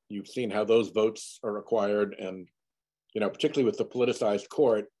 You've seen how those votes are required. And, you know, particularly with the politicized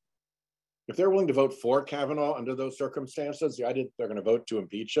court, if they're willing to vote for Kavanaugh under those circumstances, the idea that they're going to vote to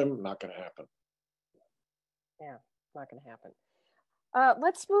impeach him, not going to happen. Yeah, not going to happen.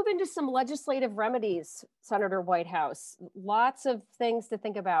 Let's move into some legislative remedies, Senator Whitehouse. Lots of things to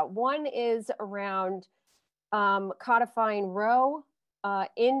think about. One is around codifying Roe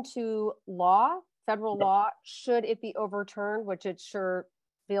into law, federal law, should it be overturned, which it sure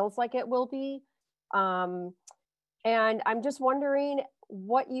feels like it will be. And I'm just wondering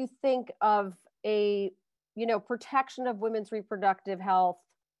what you think of a, you know, protection of women's reproductive health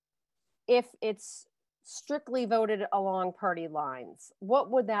if it's strictly voted along party lines.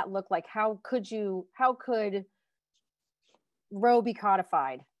 What would that look like? How could Roe be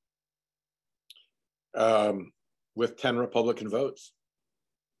codified? With 10 Republican votes,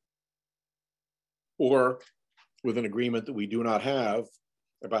 or with an agreement that we do not have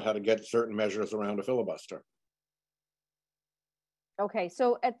about how to get certain measures around a filibuster. Okay,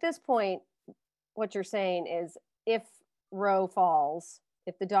 so at this point, what you're saying is if Roe falls,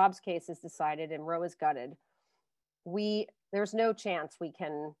 if the Dobbs case is decided and Roe is gutted, there's no chance we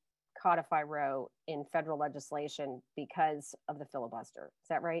can codify Roe in federal legislation because of the filibuster. Is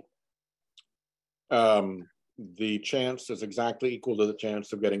that right? The chance is exactly equal to the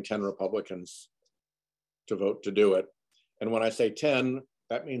chance of getting 10 Republicans to vote to do it. And when I say 10,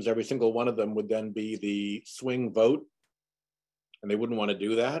 that means every single one of them would then be the swing vote. And they wouldn't want to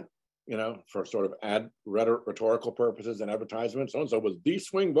do that, you know, for sort of rhetorical purposes and advertisement. So-and-so was the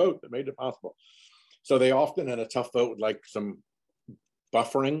swing vote that made it possible. So they often, in a tough vote, would like some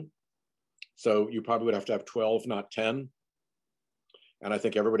buffering. So you probably would have to have 12, not 10. And I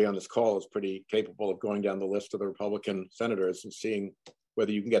think everybody on this call is pretty capable of going down the list of the Republican senators and seeing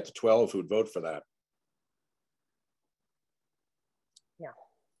whether you can get to 12 who'd vote for that. Yeah.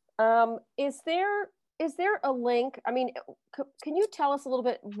 Is there a link? I mean, can you tell us a little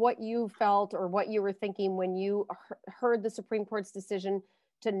bit what you felt or what you were thinking when you heard the Supreme Court's decision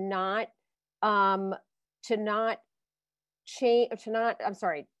to not when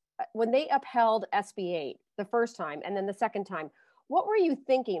they upheld SB 8 the first time and then the second time? What were you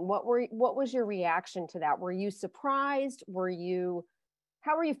thinking? What was your reaction to that? Were you surprised? How were you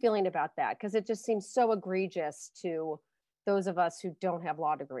feeling about that? Because it just seems so egregious to those of us who don't have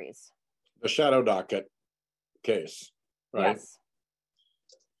law degrees. The shadow docket case, right? Yes.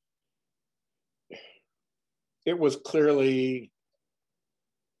 It was clearly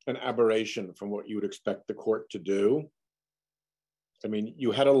an aberration from what you would expect the court to do. I mean,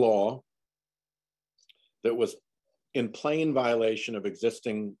 you had a law that was in plain violation of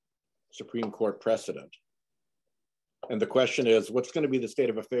existing Supreme Court precedent. And the question is, what's going to be the state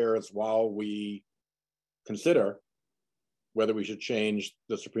of affairs while we consider whether we should change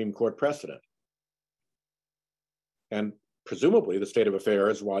the Supreme Court precedent? And presumably the state of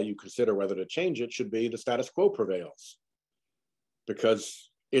affairs, while you consider whether to change it, should be the status quo prevails, because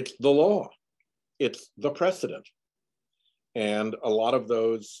it's the law, it's the precedent. And a lot of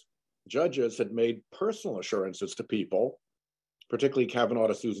those judges had made personal assurances to people, particularly Kavanaugh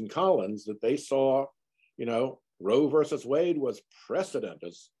to Susan Collins, that they saw, Roe versus Wade was precedent.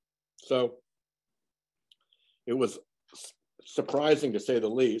 So it was surprising, to say the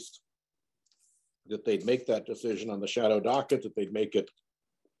least, that they'd make that decision on the shadow docket, that they'd make it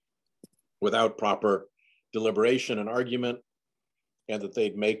without proper deliberation and argument, and that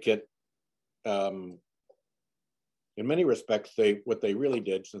they'd make it, in many respects, what they really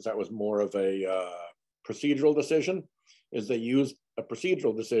did, since that was more of a procedural decision, is they used a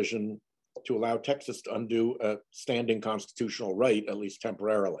procedural decision to allow Texas to undo a standing constitutional right, at least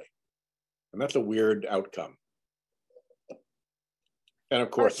temporarily. And that's a weird outcome. And of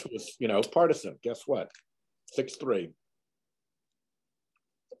course, it was, partisan. Guess what? 6-3.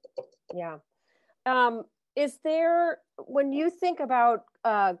 Yeah. Is there, when you think about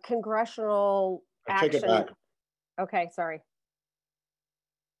congressional action? Take it back. Okay, sorry.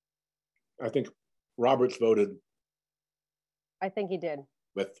 I think Roberts voted. I think he did.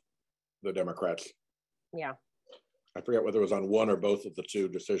 With the Democrats. Yeah. I forget whether it was on one or both of the two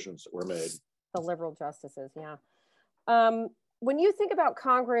decisions that were made. The liberal justices, yeah. When you think about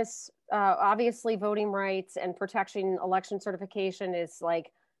Congress, obviously voting rights and protecting election certification is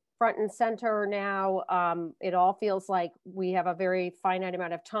like front and center now. It all feels like we have a very finite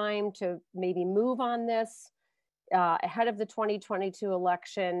amount of time to maybe move on this ahead of the 2022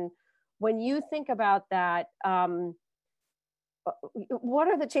 election. When you think about that, what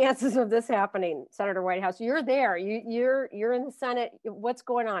are the chances of this happening, Senator Whitehouse? You're there. You're in the Senate. What's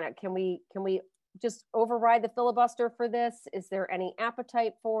going on? Can we just override the filibuster for this? Is there any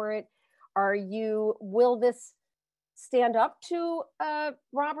appetite for it? Will this stand up to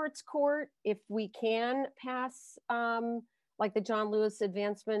Roberts Court if we can pass like the John Lewis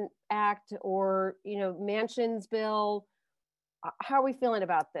Advancement Act or Manchin's bill? How are we feeling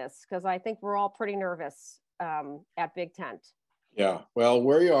about this? Because I think we're all pretty nervous at Big Tent. Yeah, well,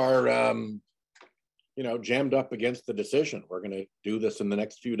 we are, jammed up against the decision. We're going to do this in the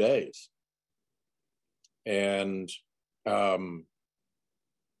next few days. And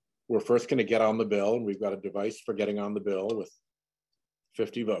we're first going to get on the bill, and we've got a device for getting on the bill with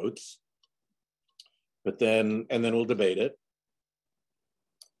 50 votes. And then we'll debate it.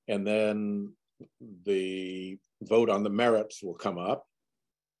 And then the vote on the merits will come up.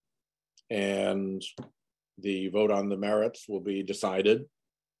 And the vote on the merits will be decided.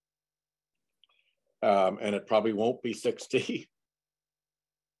 And it probably won't be 60.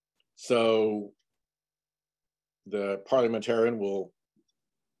 So the parliamentarian will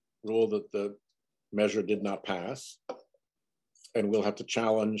rule that the measure did not pass, and we'll have to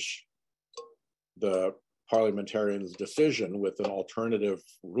challenge the parliamentarian's decision with an alternative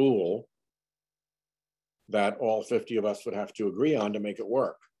rule that all 50 of us would have to agree on to make it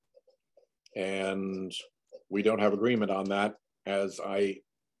work. And we don't have agreement on that as I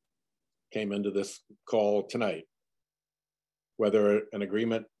came into this call tonight. Whether an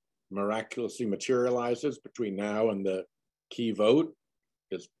agreement miraculously materializes between now and the key vote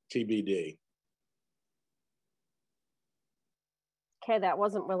is TBD. Okay, that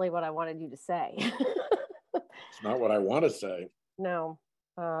wasn't really what I wanted you to say. It's not what I want to say. No,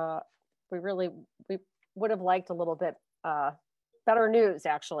 we would have liked a little bit better news,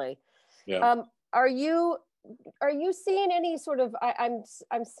 actually. Yeah. Are you seeing any sort of?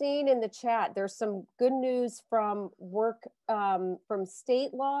 I'm seeing in the chat there's some good news from work from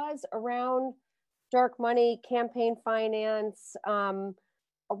state laws around dark money, campaign finance.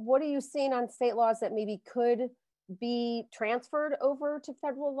 What are you seeing on state laws that maybe could be transferred over to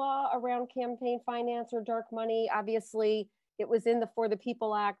federal law around campaign finance or dark money? Obviously, it was in the For the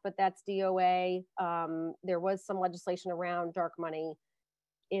People Act, but that's DOA. There was some legislation around dark money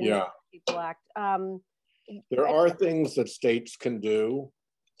in the People Act. There are things that states can do.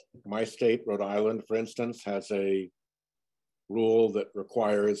 My state, Rhode Island, for instance, has a rule that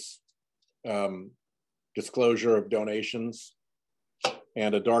requires disclosure of donations,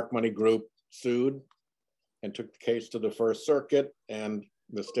 and a dark money group sued and took the case to the First Circuit. And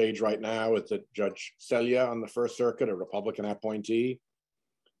the stage right now is that Judge Celia on the First Circuit, a Republican appointee,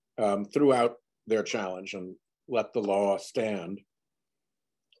 threw out their challenge and let the law stand,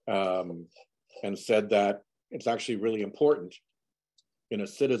 and said that it's actually really important in a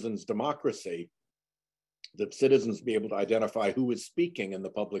citizen's democracy that citizens be able to identify who is speaking in the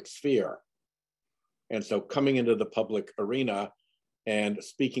public sphere. And so coming into the public arena and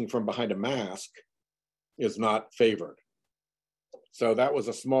speaking from behind a mask is not favored. So that was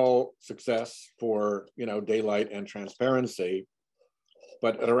a small success for, daylight and transparency.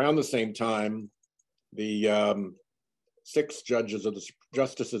 But at around the same time, the 6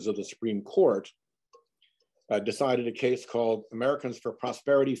 justices of the Supreme Court decided a case called Americans for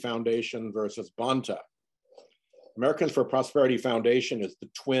Prosperity Foundation versus Bonta. Americans for Prosperity Foundation is the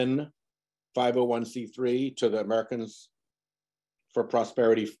twin 501c3 to the Americans for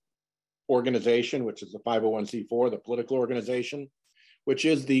Prosperity organization, which is the 501c4, the political organization, which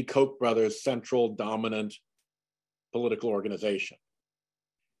is the Koch brothers' central dominant political organization.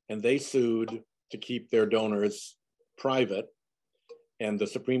 And they sued to keep their donors private. And the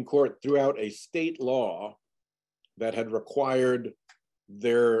Supreme Court threw out a state law that had required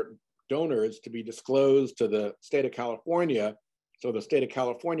their donors to be disclosed to the state of California, so the state of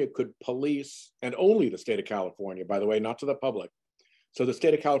California could police, and only the state of California, by the way, not to the public. So the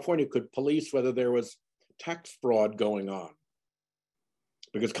state of California could police whether there was tax fraud going on,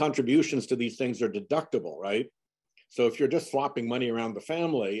 because contributions to these things are deductible, right? So if you're just swapping money around the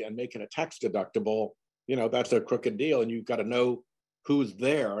family and making a tax deductible, that's a crooked deal, and you've got to know who's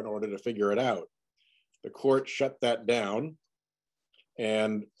there in order to figure it out. The court shut that down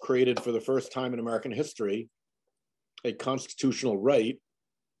and created, for the first time in American history, a constitutional right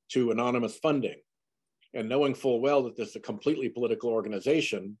to anonymous funding. And knowing full well that this is a completely political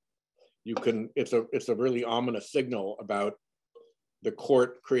organization, it's a really ominous signal about the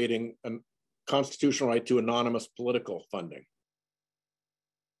court creating a constitutional right to anonymous political funding.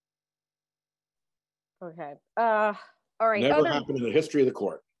 Okay. All right. Never happened in the history of the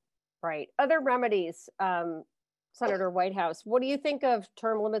court. Right. Other remedies, Senator Whitehouse, what do you think of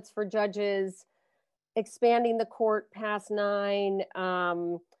term limits for judges, expanding the court past 9,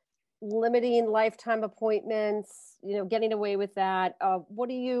 limiting lifetime appointments, getting away with that?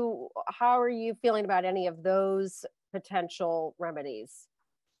 How are you feeling about any of those potential remedies?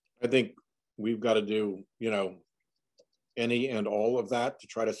 I think we've got to do, any and all of that to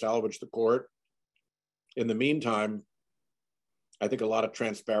try to salvage the court. In the meantime, I think a lot of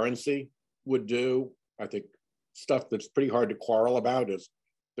transparency would do. I think stuff that's pretty hard to quarrel about is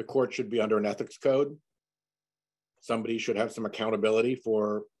the court should be under an ethics code. Somebody should have some accountability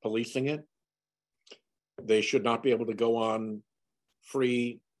for policing it. They should not be able to go on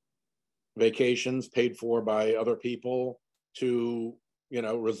free vacations paid for by other people to,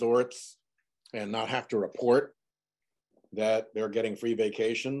 resorts and not have to report that they're getting free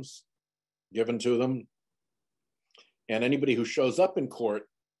vacations given to them. And anybody who shows up in court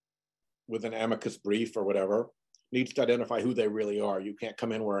with an amicus brief or whatever needs to identify who they really are. You can't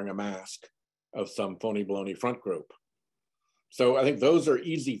come in wearing a mask of some phony baloney front group. So I think those are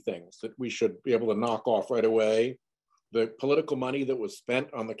easy things that we should be able to knock off right away. The political money that was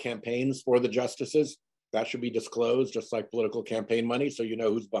spent on the campaigns for the justices, that should be disclosed, just like political campaign money, so you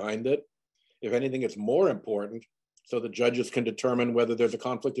know who's behind it. If anything, it's more important so the judges can determine whether there's a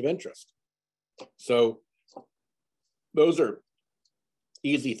conflict of interest. So those are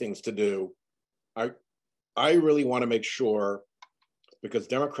easy things to do. I really want to make sure, because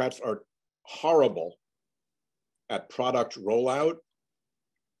Democrats are horrible at product rollout,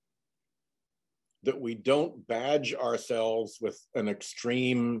 that we don't badge ourselves with an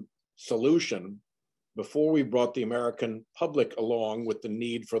extreme solution before we brought the American public along with the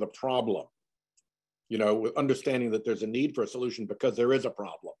need for the problem. With understanding that there's a need for a solution because there is a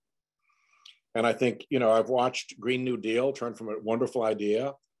problem. And I think, I've watched Green New Deal turn from a wonderful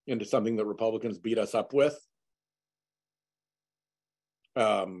idea into something that Republicans beat us up with.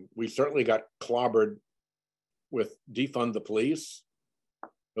 We certainly got clobbered with defund the police.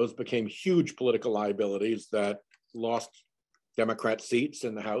 Those became huge political liabilities that lost Democrat seats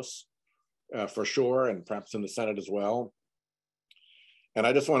in the House for sure, and perhaps in the Senate as well. And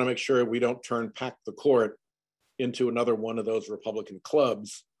I just want to make sure we don't pack the court into another one of those Republican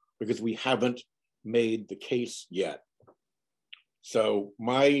clubs, because we haven't made the case yet. So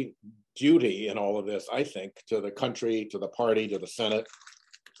my duty in all of this, I think, to the country, to the party, to the Senate,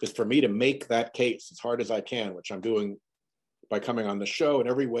 is for me to make that case as hard as I can, which I'm doing by coming on the show in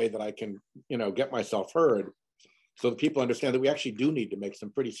every way that I can, get myself heard, so that people understand that we actually do need to make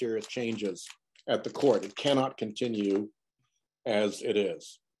some pretty serious changes at the court. It cannot continue as it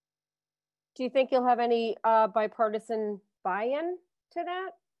is. Do you think you'll have any bipartisan buy-in to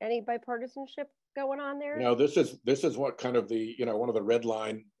that? Any bipartisanship going on there? No, this is what kind of the, one of the red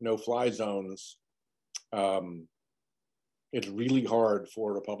line no-fly zones. It's really hard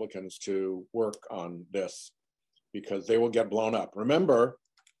for Republicans to work on this because they will get blown up. Remember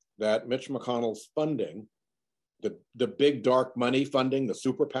that Mitch McConnell's funding, the big dark money funding, the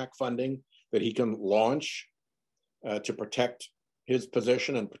super PAC funding that he can launch to protect his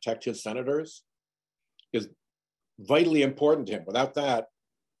position and protect his senators is vitally important to him. Without that,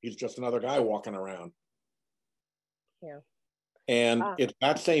 he's just another guy walking around. Yeah. And it's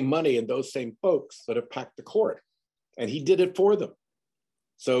that same money and those same folks that have packed the court. And he did it for them.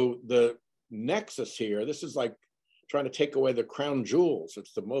 So the nexus here, this is like trying to take away the crown jewels.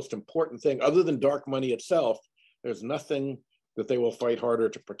 It's the most important thing. Other than dark money itself, there's nothing that they will fight harder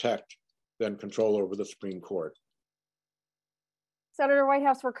to protect than control over the Supreme Court. Senator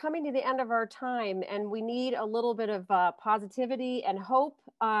Whitehouse, we're coming to the end of our time, and we need a little bit of positivity and hope.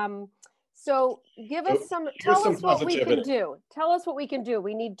 So tell us what we can do. Tell us what we can do.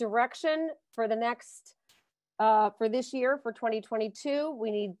 We need direction for the next, for this year, for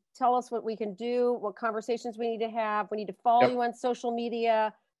 2022. Tell us what we can do, what conversations we need to have. We need to follow you on social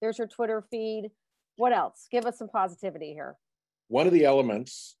media. There's your Twitter feed. What else? Give us some positivity here. One of the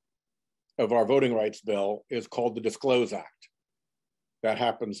elements of our voting rights bill is called the Disclose Act. That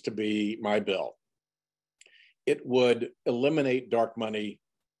happens to be my bill. It would eliminate dark money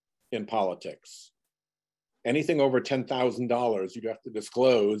in politics. Anything over $10,000, you'd have to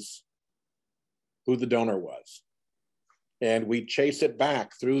disclose who the donor was. And we chase it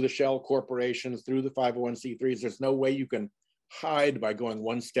back through the shell corporations, through the 501c3s. There's no way you can hide by going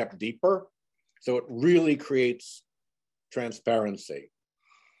one step deeper. So it really creates transparency.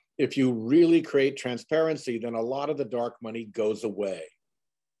 If you really create transparency, then a lot of the dark money goes away.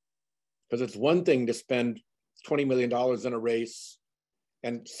 Because it's one thing to spend $20 million in a race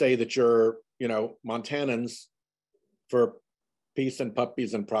and say that you're, Montanans for peace and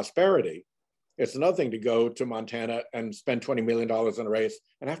puppies and prosperity. It's another thing to go to Montana and spend $20 million in a race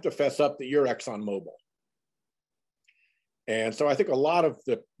and have to fess up that you're ExxonMobil. And so I think a lot of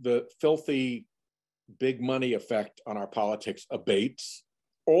the filthy big money effect on our politics abates.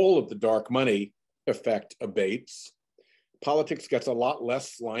 All of the dark money effect abates. Politics gets a lot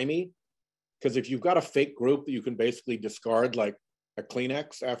less slimy, because if you've got a fake group that you can basically discard like a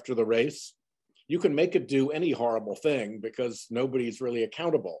Kleenex after the race, you can make it do any horrible thing because nobody's really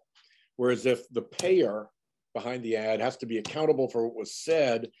accountable. Whereas if the payer behind the ad has to be accountable for what was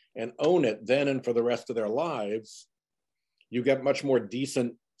said and own it then and for the rest of their lives, you get much more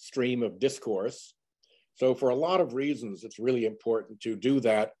decent stream of discourse. So for a lot of reasons, it's really important to do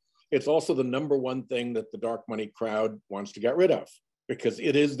that. It's also the number one thing that the dark money crowd wants to get rid of, because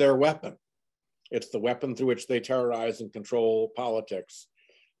it is their weapon. It's the weapon through which they terrorize and control politics.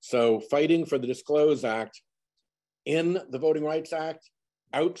 So fighting for the Disclose Act in the Voting Rights Act,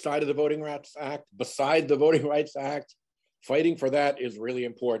 outside of the Voting Rights Act, beside the Voting Rights Act, fighting for that is really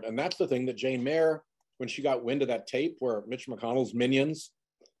important. And that's the thing that Jane Mayer, when she got wind of that tape where Mitch McConnell's minions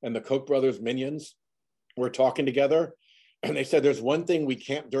and the Koch brothers' minions were talking together, and they said, there's one thing we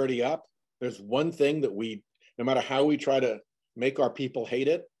can't dirty up. There's one thing that no matter how we try to make our people hate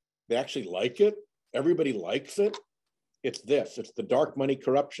it, they actually like it. Everybody likes it. It's the dark money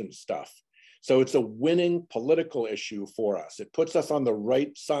corruption stuff. So it's a winning political issue for us. It puts us on the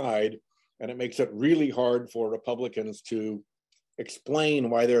right side, and it makes it really hard for Republicans to explain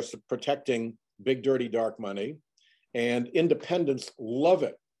why they're protecting big, dirty, dark money. And independents love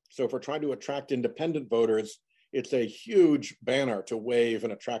it. So if we're trying to attract independent voters, it's a huge banner to wave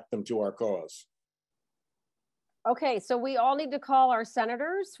and attract them to our cause. Okay, so we all need to call our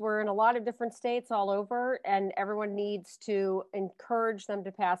senators. We're in a lot of different states all over, and everyone needs to encourage them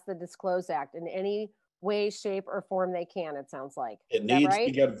to pass the Disclose Act in any way, shape, or form they can, it sounds like. It needs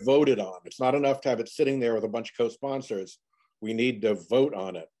to get voted on. It's not enough to have it sitting there with a bunch of co-sponsors. We need to vote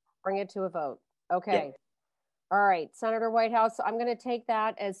on it. Bring it to a vote. Okay. Yep. All right, Senator Whitehouse, I'm going to take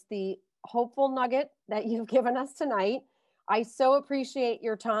that as the hopeful nugget that you've given us tonight. I so appreciate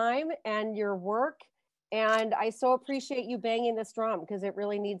your time and your work. And I so appreciate you banging this drum, because it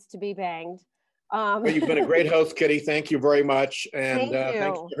really needs to be banged. Well, you've been a great host, Kitty. Thank you very much. And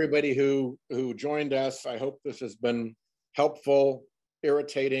thanks to everybody who joined us. I hope this has been helpful,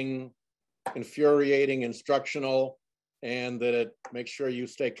 irritating, infuriating, instructional, and that it makes sure you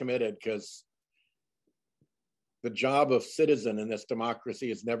stay committed, because the job of citizen in this democracy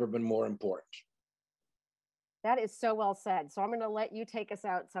has never been more important. That is so well said. So I'm going to let you take us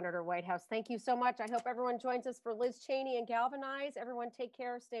out, Senator Whitehouse. Thank you so much. I hope everyone joins us for Liz Cheney and Galvanize. Everyone take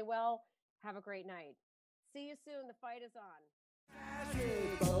care, stay well, have a great night. See you soon. The fight is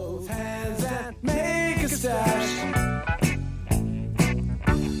on. Both hands and make a stash.